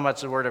that's how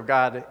much the Word of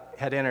God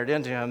had entered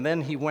into him.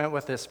 Then he went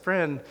with his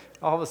friend.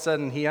 All of a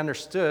sudden, he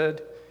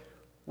understood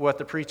what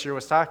the preacher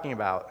was talking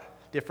about.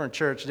 Different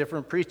church,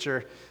 different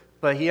preacher,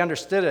 but he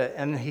understood it.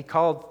 And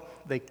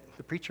the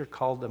preacher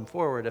called them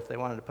forward if they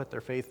wanted to put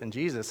their faith in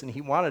Jesus. And he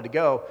wanted to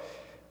go,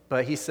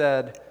 but he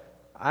said,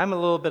 I'm a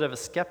little bit of a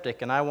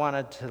skeptic, and I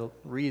wanted to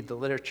read the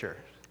literature.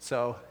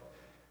 So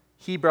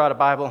he brought a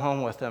Bible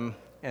home with him,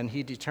 and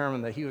he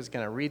determined that he was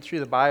going to read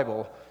through the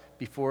Bible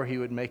before he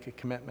would make a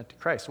commitment to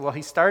Christ. Well,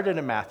 he started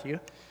in Matthew,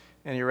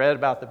 and he read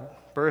about the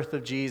birth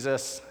of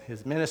Jesus,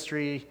 his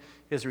ministry,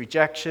 his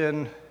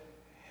rejection,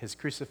 his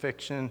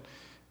crucifixion,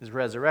 his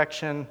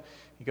resurrection.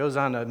 He goes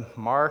on to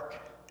Mark.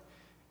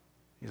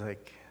 He's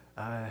like,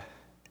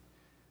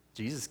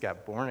 Jesus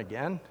got born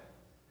again?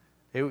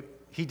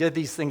 He did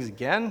these things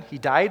again? He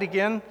died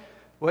again?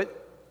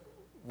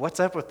 What's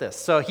up with this?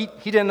 So he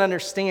didn't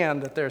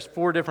understand that there's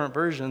 4 different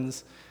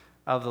versions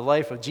of the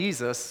life of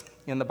Jesus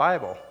in the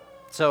Bible.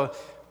 So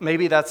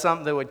maybe that's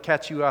something that would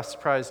catch you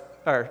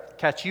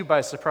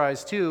by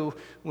surprise too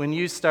when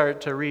you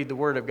start to read the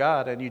Word of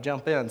God and you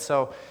jump in.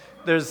 So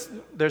there's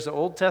an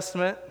Old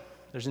Testament,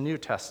 there's a New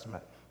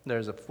Testament.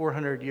 There's a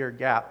 400-year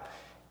gap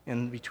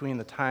in between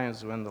the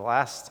times when the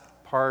last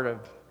part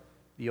of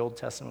the Old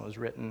Testament was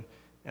written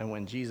and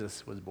when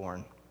Jesus was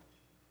born.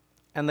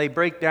 And they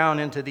break down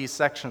into these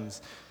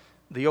sections.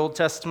 The Old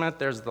Testament,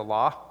 there's the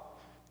law,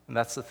 and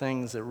that's the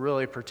things that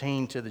really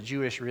pertain to the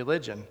Jewish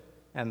religion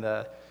and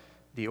the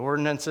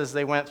ordinances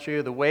they went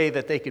through, the way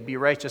that they could be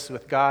righteous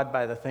with God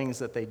by the things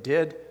that they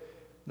did,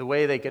 the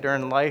way they could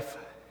earn life,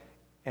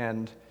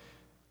 and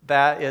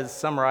that is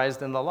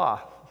summarized in the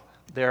law.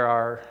 There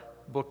are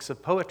books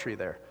of poetry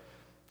there.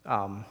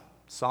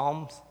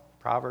 Psalms,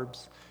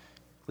 Proverbs,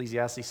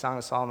 Ecclesiastes, Song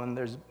of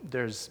Solomon.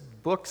 There's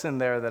books in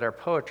there that are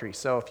poetry.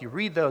 So if you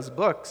read those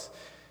books,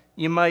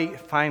 you might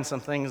find some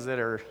things that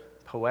are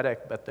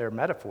poetic, but they're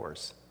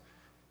metaphors.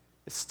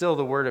 It's still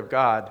the Word of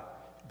God.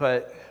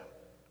 But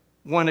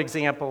one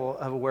example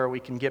of where we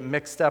can get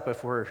mixed up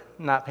if we're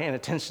not paying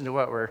attention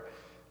to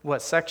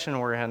what section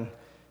we're in,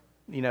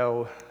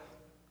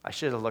 I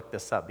should have looked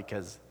this up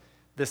because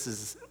this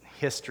is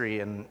history,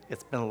 and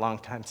it's been a long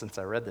time since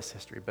I read this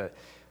history. But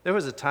there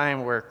was a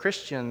time where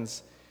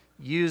Christians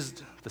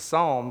used the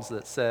Psalms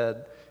that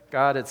said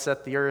God had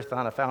set the earth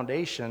on a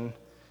foundation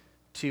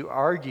to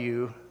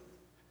argue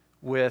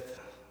with,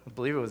 I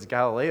believe it was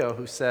Galileo,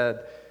 who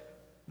said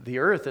the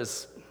earth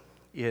is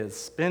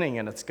spinning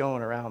and it's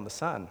going around the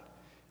sun.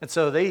 And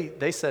so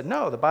they said,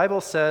 no, the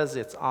Bible says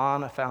it's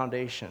on a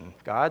foundation.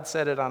 God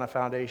set it on a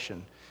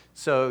foundation.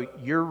 So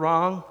you're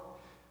wrong.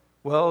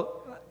 Well,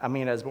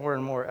 as more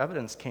and more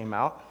evidence came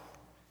out,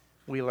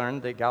 we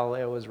learned that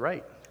Galileo was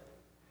right.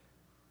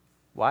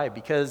 Why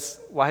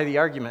the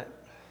argument?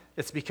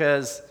 It's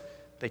because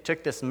they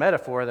took this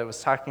metaphor that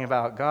was talking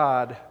about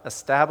God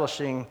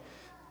establishing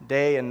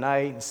day and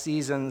night,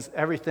 seasons,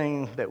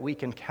 everything that we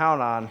can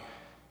count on,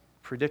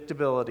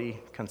 predictability,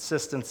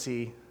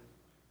 consistency,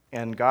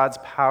 and God's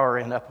power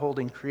in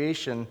upholding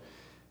creation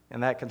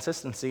and that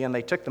consistency. And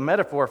they took the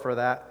metaphor for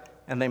that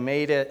and they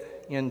made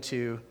it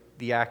into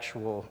the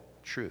actual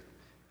truth.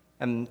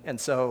 And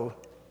so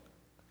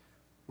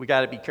we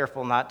got to be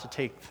careful not to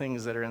take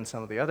things that are in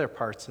some of the other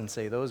parts and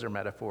say those are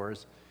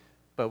metaphors,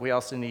 but we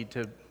also need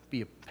to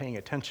be paying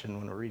attention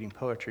when we're reading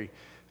poetry.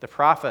 The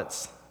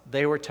prophets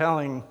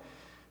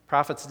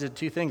did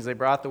 2 things. They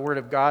brought the Word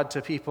of God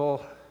to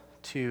people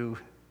to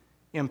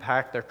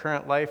impact their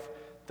current life.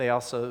 They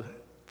also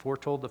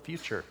foretold the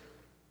future.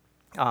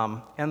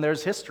 And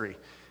there's history.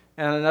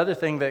 And another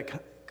thing that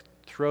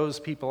throws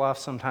people off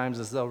sometimes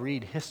is they'll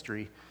read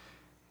history,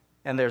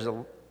 and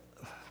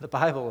the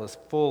Bible is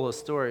full of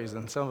stories,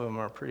 and some of them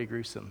are pretty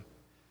gruesome.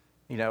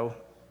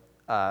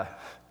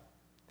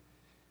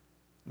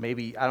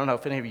 Maybe, I don't know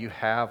if any of you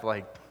have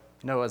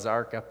Noah's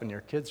Ark up in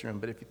your kids' room,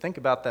 but if you think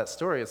about that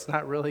story, it's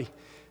not really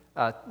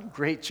a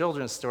great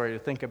children's story to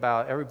think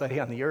about everybody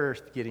on the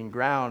earth getting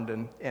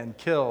drowned and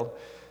killed,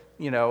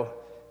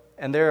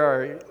 and there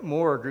are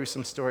more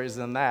gruesome stories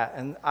than that.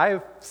 And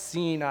I've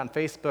seen on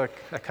Facebook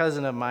a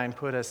cousin of mine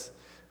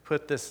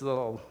put this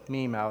little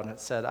meme out, and it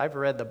said, "I've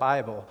read the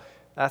Bible.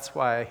 That's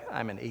why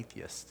I'm an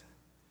atheist."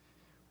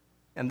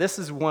 And this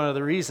is one of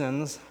the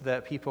reasons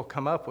that people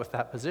come up with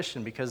that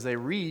position, because they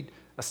read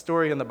a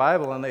story in the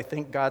Bible and they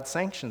think God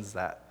sanctions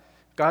that.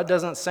 God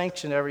doesn't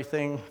sanction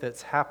everything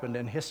that's happened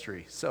in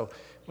history. So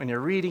when you're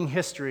reading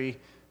history,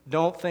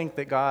 don't think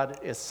that God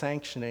is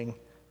sanctioning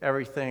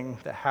everything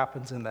that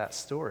happens in that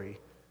story,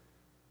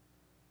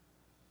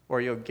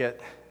 or you'll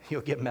get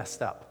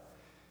messed up.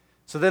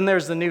 So then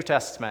there's the New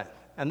Testament,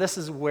 and this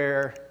is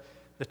where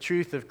the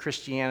truth of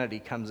Christianity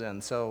comes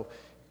in. So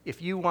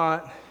if you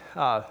want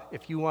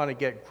to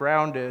get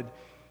grounded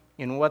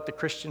in what the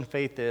Christian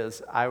faith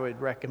is, I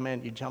would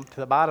recommend you jump to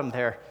the bottom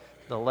there,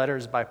 the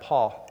letters by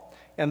Paul.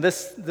 And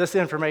this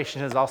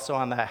information is also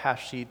on that half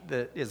sheet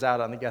that is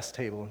out on the guest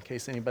table, in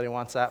case anybody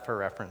wants that for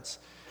reference.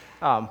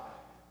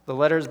 The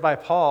letters by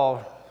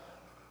Paul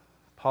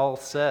Paul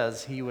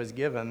says he was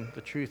given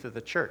the truth of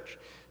the church,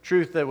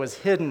 truth that was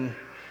hidden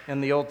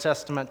in the Old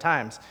Testament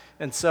times.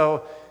 And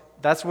so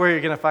that's where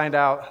you're going to find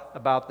out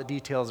about the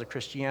details of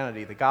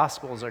Christianity. The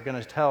Gospels are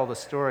going to tell the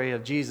story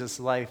of Jesus'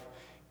 life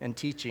and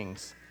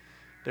teachings.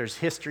 There's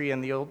history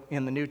in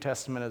the New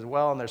Testament as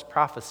well, and there's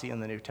prophecy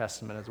in the New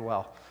Testament as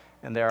well.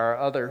 And there are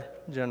other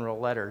general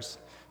letters.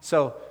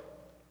 So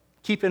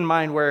keep in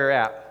mind where you're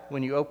at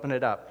when you open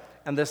it up.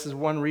 And this is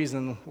one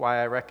reason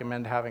why I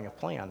recommend having a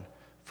plan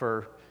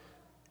for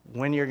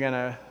when you're going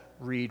to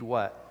read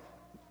what.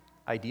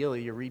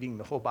 Ideally, you're reading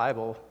the whole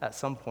Bible at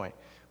some point,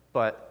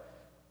 but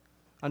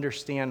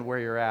understand where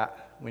you're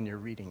at when you're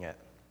reading it.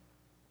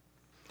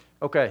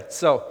 Okay,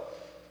 so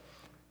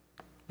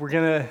we're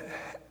going to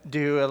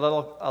do a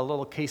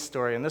little case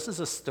story, and this is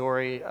a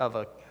story of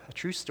a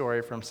true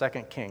story from 2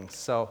 Kings.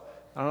 So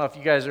I don't know if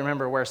you guys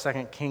remember where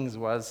 2 Kings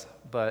was,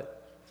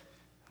 but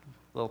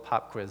a little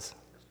pop quiz.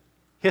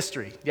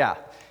 History, yeah.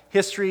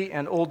 History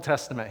and Old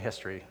Testament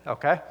history,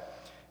 okay?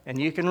 And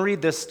you can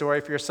read this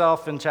story for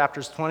yourself in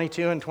chapters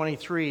 22 and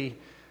 23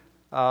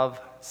 of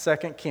 2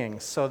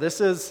 Kings. So this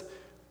is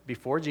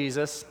before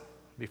Jesus,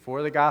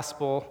 before the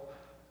gospel,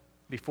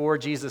 before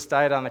Jesus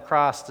died on the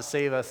cross to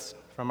save us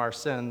from our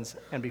sins,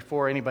 and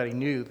before anybody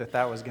knew that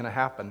that was going to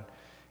happen.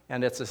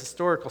 And it's a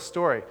historical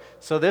story.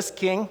 So this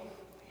king,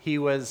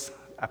 I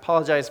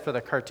apologize for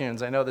the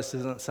cartoons. I know this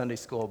isn't Sunday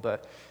school,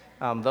 but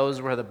those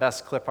were the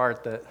best clip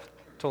art that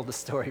told the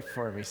story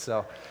for me.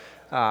 So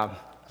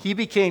he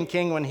became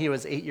king when he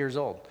was 8 years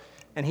old.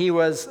 And he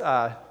was,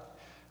 a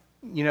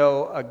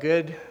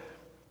good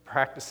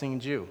practicing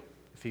Jew.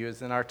 If he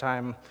was in our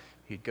time,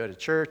 he'd go to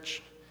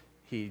church.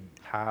 He'd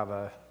have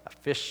a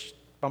fish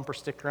bumper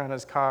sticker on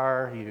his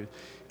car.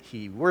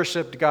 He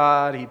worshiped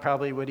God. He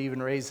probably would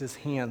even raise his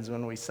hands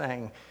when we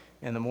sang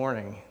in the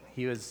morning.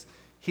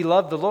 He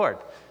loved the Lord.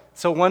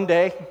 So one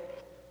day,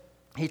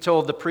 he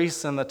told the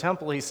priests in the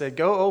temple, he said,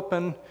 go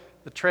open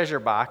the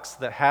treasure box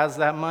that has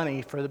that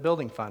money for the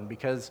building fund,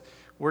 because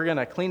we're going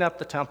to clean up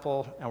the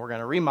temple and we're going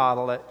to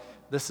remodel it.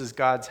 This is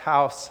God's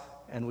house,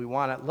 and we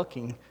want it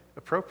looking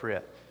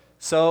appropriate.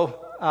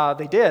 So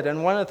they did,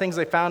 and one of the things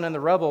they found in the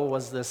rubble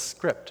was this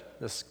script,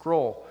 this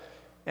scroll.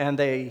 And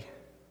they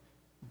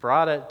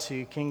brought it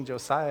to King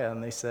Josiah,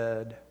 and they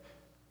said,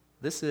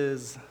 this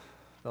is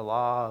the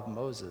law of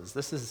Moses.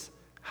 This is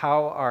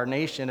how our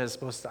nation is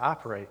supposed to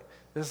operate.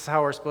 This is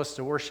how we're supposed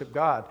to worship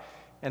God.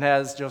 And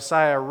as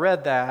Josiah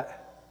read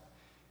that,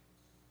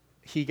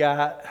 he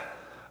got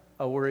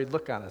a worried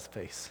look on his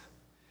face.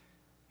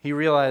 He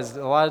realized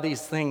a lot of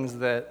these things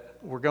that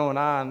were going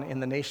on in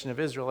the nation of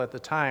Israel at the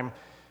time,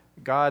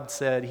 God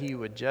said he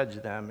would judge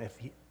them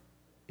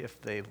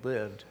if they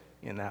lived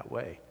in that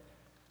way.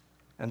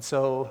 And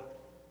so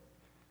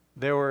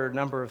there were a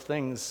number of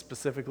things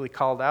specifically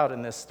called out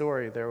in this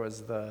story. There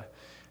was the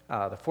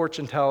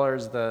fortune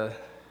tellers, the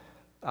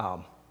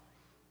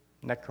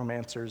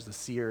necromancers, the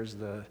seers,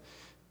 the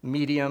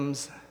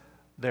mediums.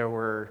 There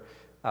were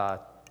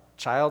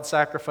child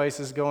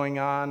sacrifices going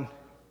on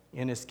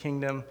in his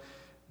kingdom.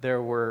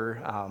 There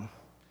were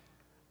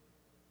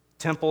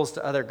temples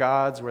to other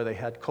gods where they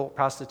had cult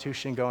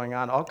prostitution going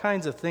on, all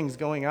kinds of things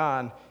going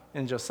on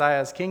in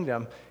Josiah's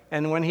kingdom.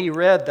 And when he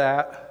read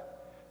that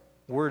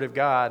word of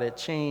God, it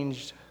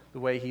changed the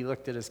way he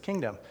looked at his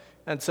kingdom.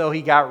 And so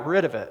he got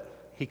rid of it.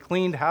 He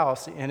cleaned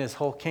house in his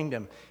whole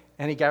kingdom,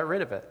 and he got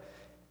rid of it.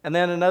 And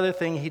then another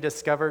thing he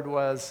discovered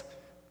was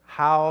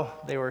how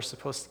they were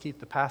supposed to keep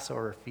the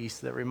Passover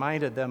feast that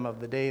reminded them of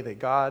the day that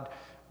God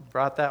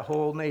brought that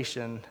whole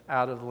nation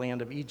out of the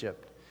land of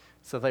Egypt.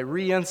 So they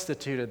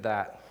reinstituted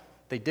that.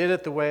 They did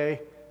it the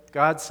way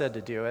God said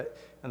to do it.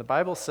 And the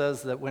Bible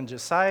says that when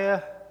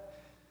Josiah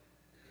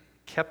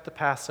kept the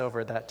Passover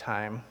at that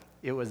time,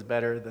 it was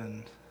better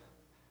than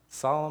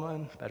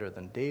Solomon, better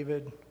than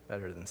David,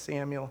 better than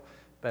Samuel,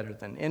 better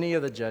than any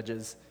of the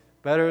judges,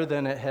 better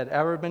than it had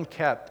ever been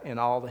kept in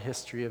all the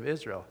history of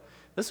Israel.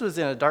 This was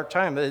in a dark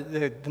time.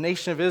 The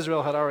nation of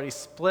Israel had already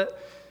split.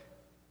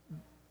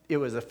 It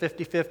was a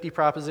 50-50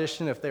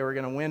 proposition if they were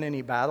going to win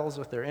any battles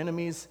with their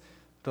enemies.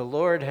 The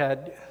Lord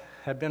had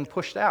been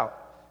pushed out,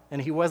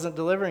 and he wasn't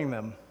delivering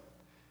them.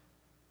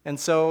 And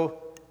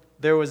so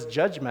there was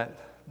judgment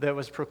that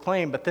was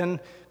proclaimed. But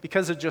then,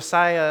 because of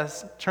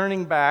Josiah's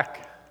turning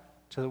back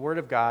to the Word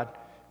of God,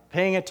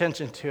 paying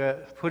attention to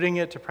it, putting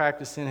it to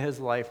practice in his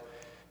life,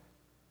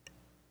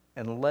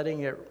 and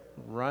letting it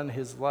run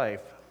his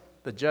life,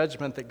 the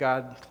judgment that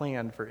God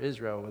planned for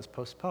Israel was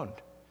postponed.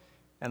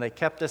 And they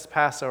kept this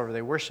Passover.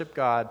 They worshiped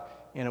God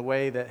in a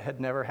way that had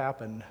never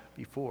happened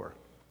before.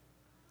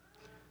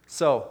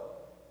 So,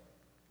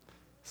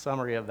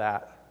 summary of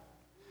that,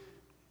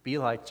 be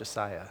like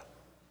Josiah.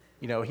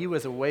 You know, he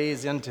was a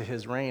ways into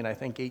his reign. I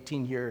think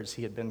 18 years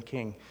he had been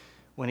king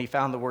when he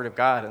found the Word of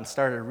God and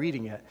started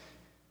reading it.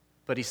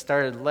 But he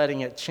started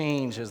letting it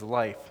change his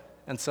life.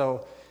 And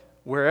so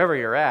wherever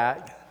you're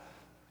at,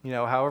 you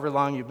know, however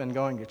long you've been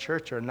going to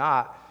church or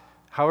not,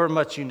 however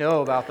much you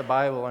know about the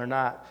Bible or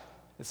not,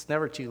 it's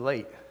never too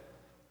late.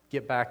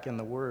 Get back in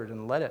the Word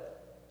and let it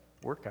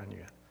work on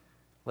you.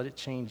 Let it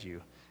change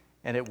you.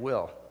 and it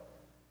will.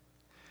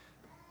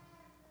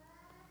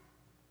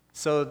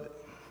 So,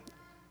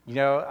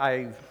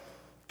 I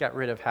got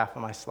rid of half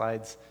of my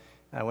slides.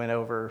 I went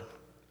over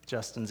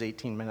Justin's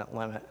 18-minute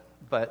limit,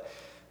 but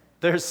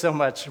there's so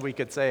much we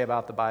could say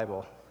about the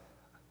Bible.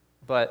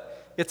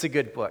 But it's a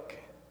good book.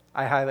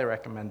 I highly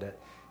recommend it.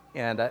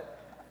 And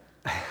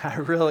I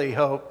really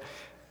hope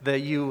that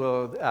you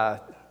will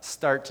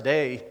start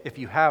today, if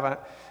you haven't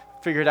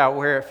figured out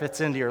where it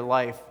fits into your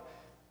life,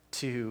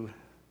 to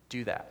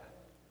do that.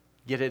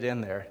 Get it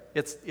in there.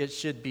 It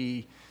should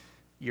be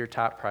your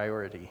top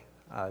priority.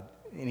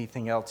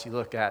 Anything else you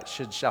look at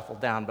should shuffle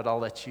down, but I'll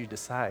let you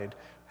decide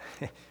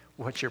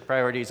what your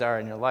priorities are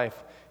in your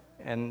life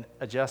and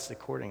adjust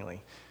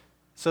accordingly.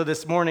 So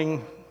this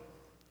morning,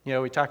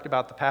 we talked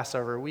about the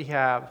Passover.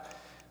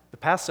 The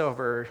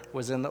Passover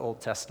was in the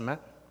Old Testament.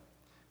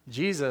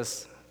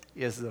 Jesus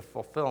is the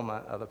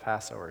fulfillment of the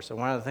Passover. So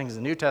one of the things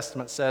the New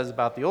Testament says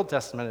about the Old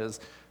Testament is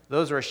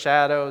those were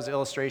shadows,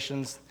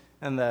 illustrations,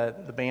 and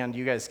the band,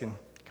 you guys can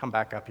come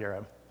back up here.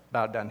 I'm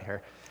about done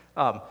here.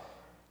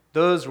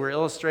 Those were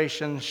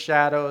illustrations,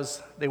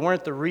 shadows. They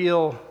weren't the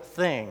real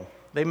thing.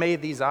 They made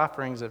these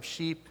offerings of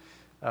sheep,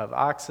 of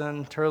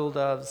oxen, turtle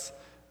doves,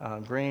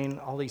 grain,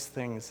 all these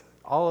things.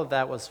 All of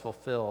that was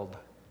fulfilled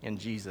in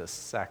Jesus'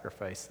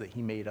 sacrifice that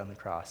he made on the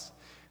cross.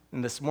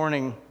 And this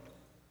morning,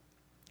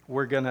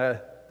 we're going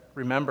to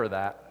remember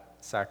that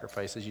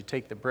sacrifice. As you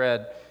take the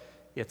bread,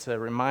 it's a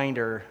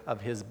reminder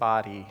of his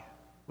body,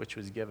 which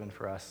was given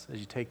for us. As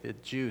you take the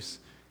juice,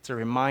 it's a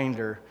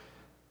reminder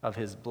of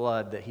his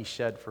blood that he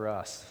shed for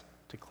us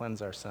to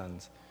cleanse our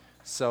sins.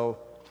 So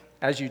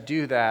as you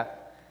do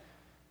that,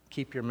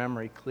 keep your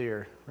memory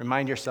clear.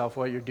 Remind yourself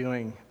what you're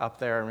doing up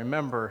there, and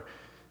remember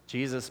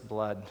Jesus'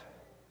 blood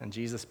and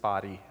Jesus'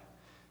 body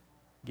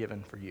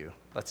given for you.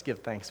 Let's give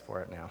thanks for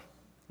it now.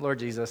 Lord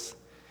Jesus,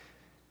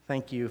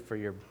 thank you for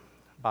your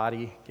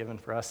body given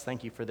for us.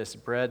 Thank you for this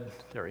bread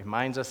that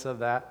reminds us of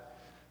that.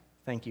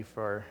 Thank you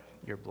for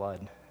your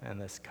blood and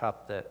this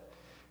cup that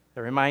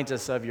reminds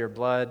us of your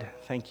blood.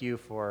 Thank you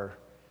for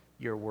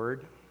your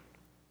word,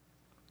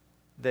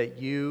 that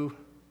you,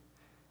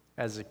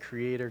 as a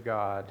creator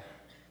God,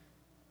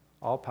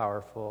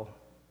 all-powerful,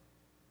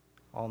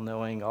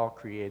 all-knowing,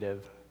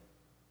 all-creative,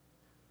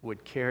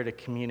 would care to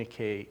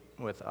communicate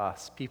with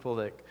us, people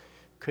that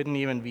couldn't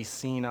even be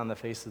seen on the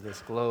face of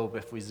this globe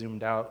if we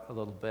zoomed out a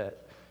little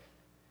bit.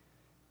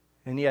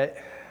 And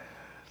yet,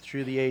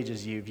 through the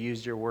ages, you've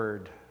used your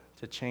word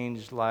to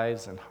change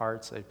lives and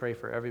hearts. I pray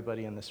for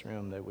everybody in this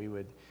room that we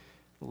would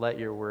let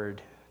your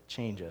word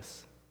change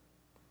us,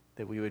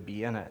 that we would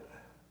be in it,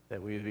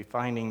 that we would be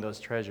finding those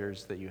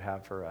treasures that you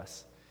have for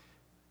us.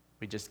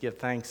 We just give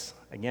thanks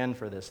again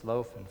for this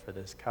loaf and for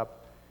this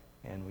cup,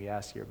 and we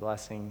ask your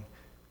blessing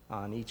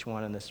on each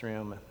one in this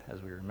room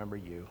as we remember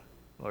you.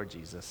 Lord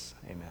Jesus,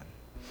 amen.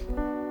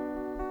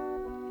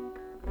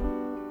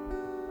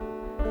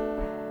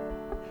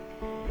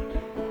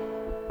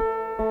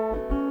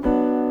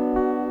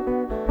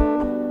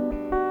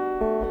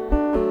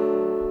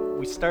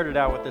 We started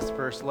out with this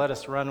verse, let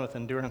us run with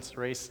endurance the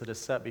race that is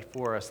set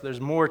before us.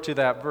 There's more to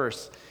that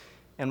verse.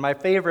 And my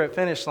favorite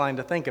finish line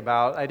to think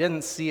about, I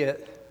didn't see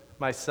it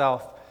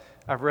myself.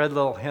 I've read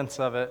little hints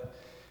of it.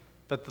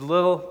 But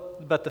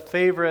the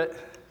favorite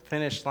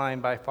finish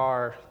line by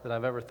far that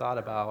I've ever thought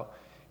about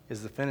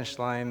is the finish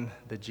line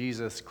that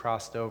Jesus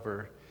crossed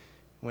over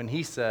when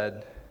he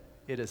said,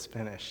 "It is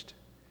finished."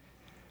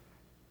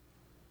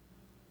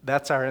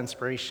 That's our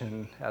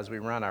inspiration as we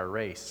run our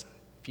race.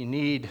 If you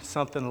need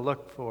something to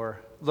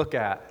look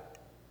at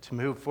to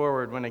move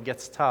forward when it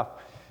gets tough,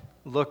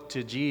 look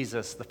to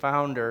Jesus, the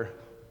founder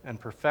and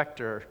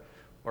perfecter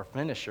or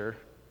finisher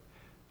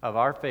of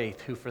our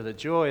faith, who for the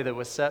joy that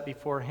was set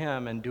before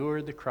him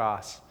endured the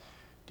cross,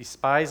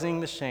 despising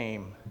the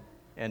shame,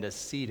 and is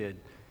seated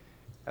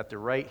at the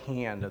right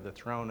hand of the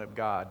throne of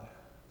God.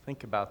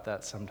 Think about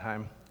that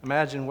sometime.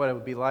 Imagine what it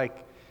would be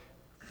like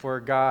for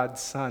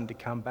God's Son to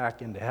come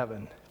back into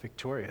heaven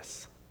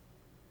victorious.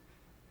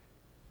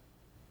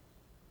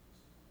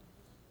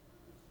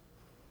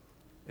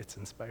 It's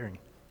inspiring.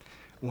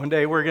 One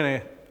day we're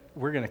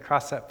gonna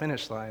cross that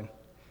finish line,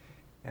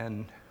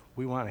 and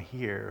we want to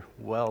hear,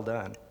 "Well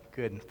done,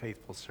 good and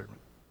faithful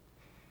servant."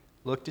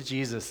 Look to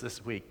Jesus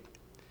this week.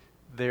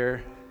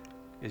 There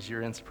is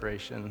your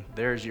inspiration.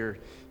 There's your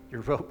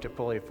rope to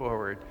pull you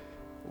forward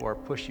or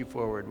push you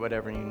forward,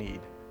 whatever you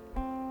need.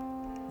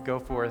 Go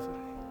forth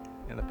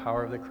in the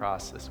power of the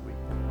cross this week.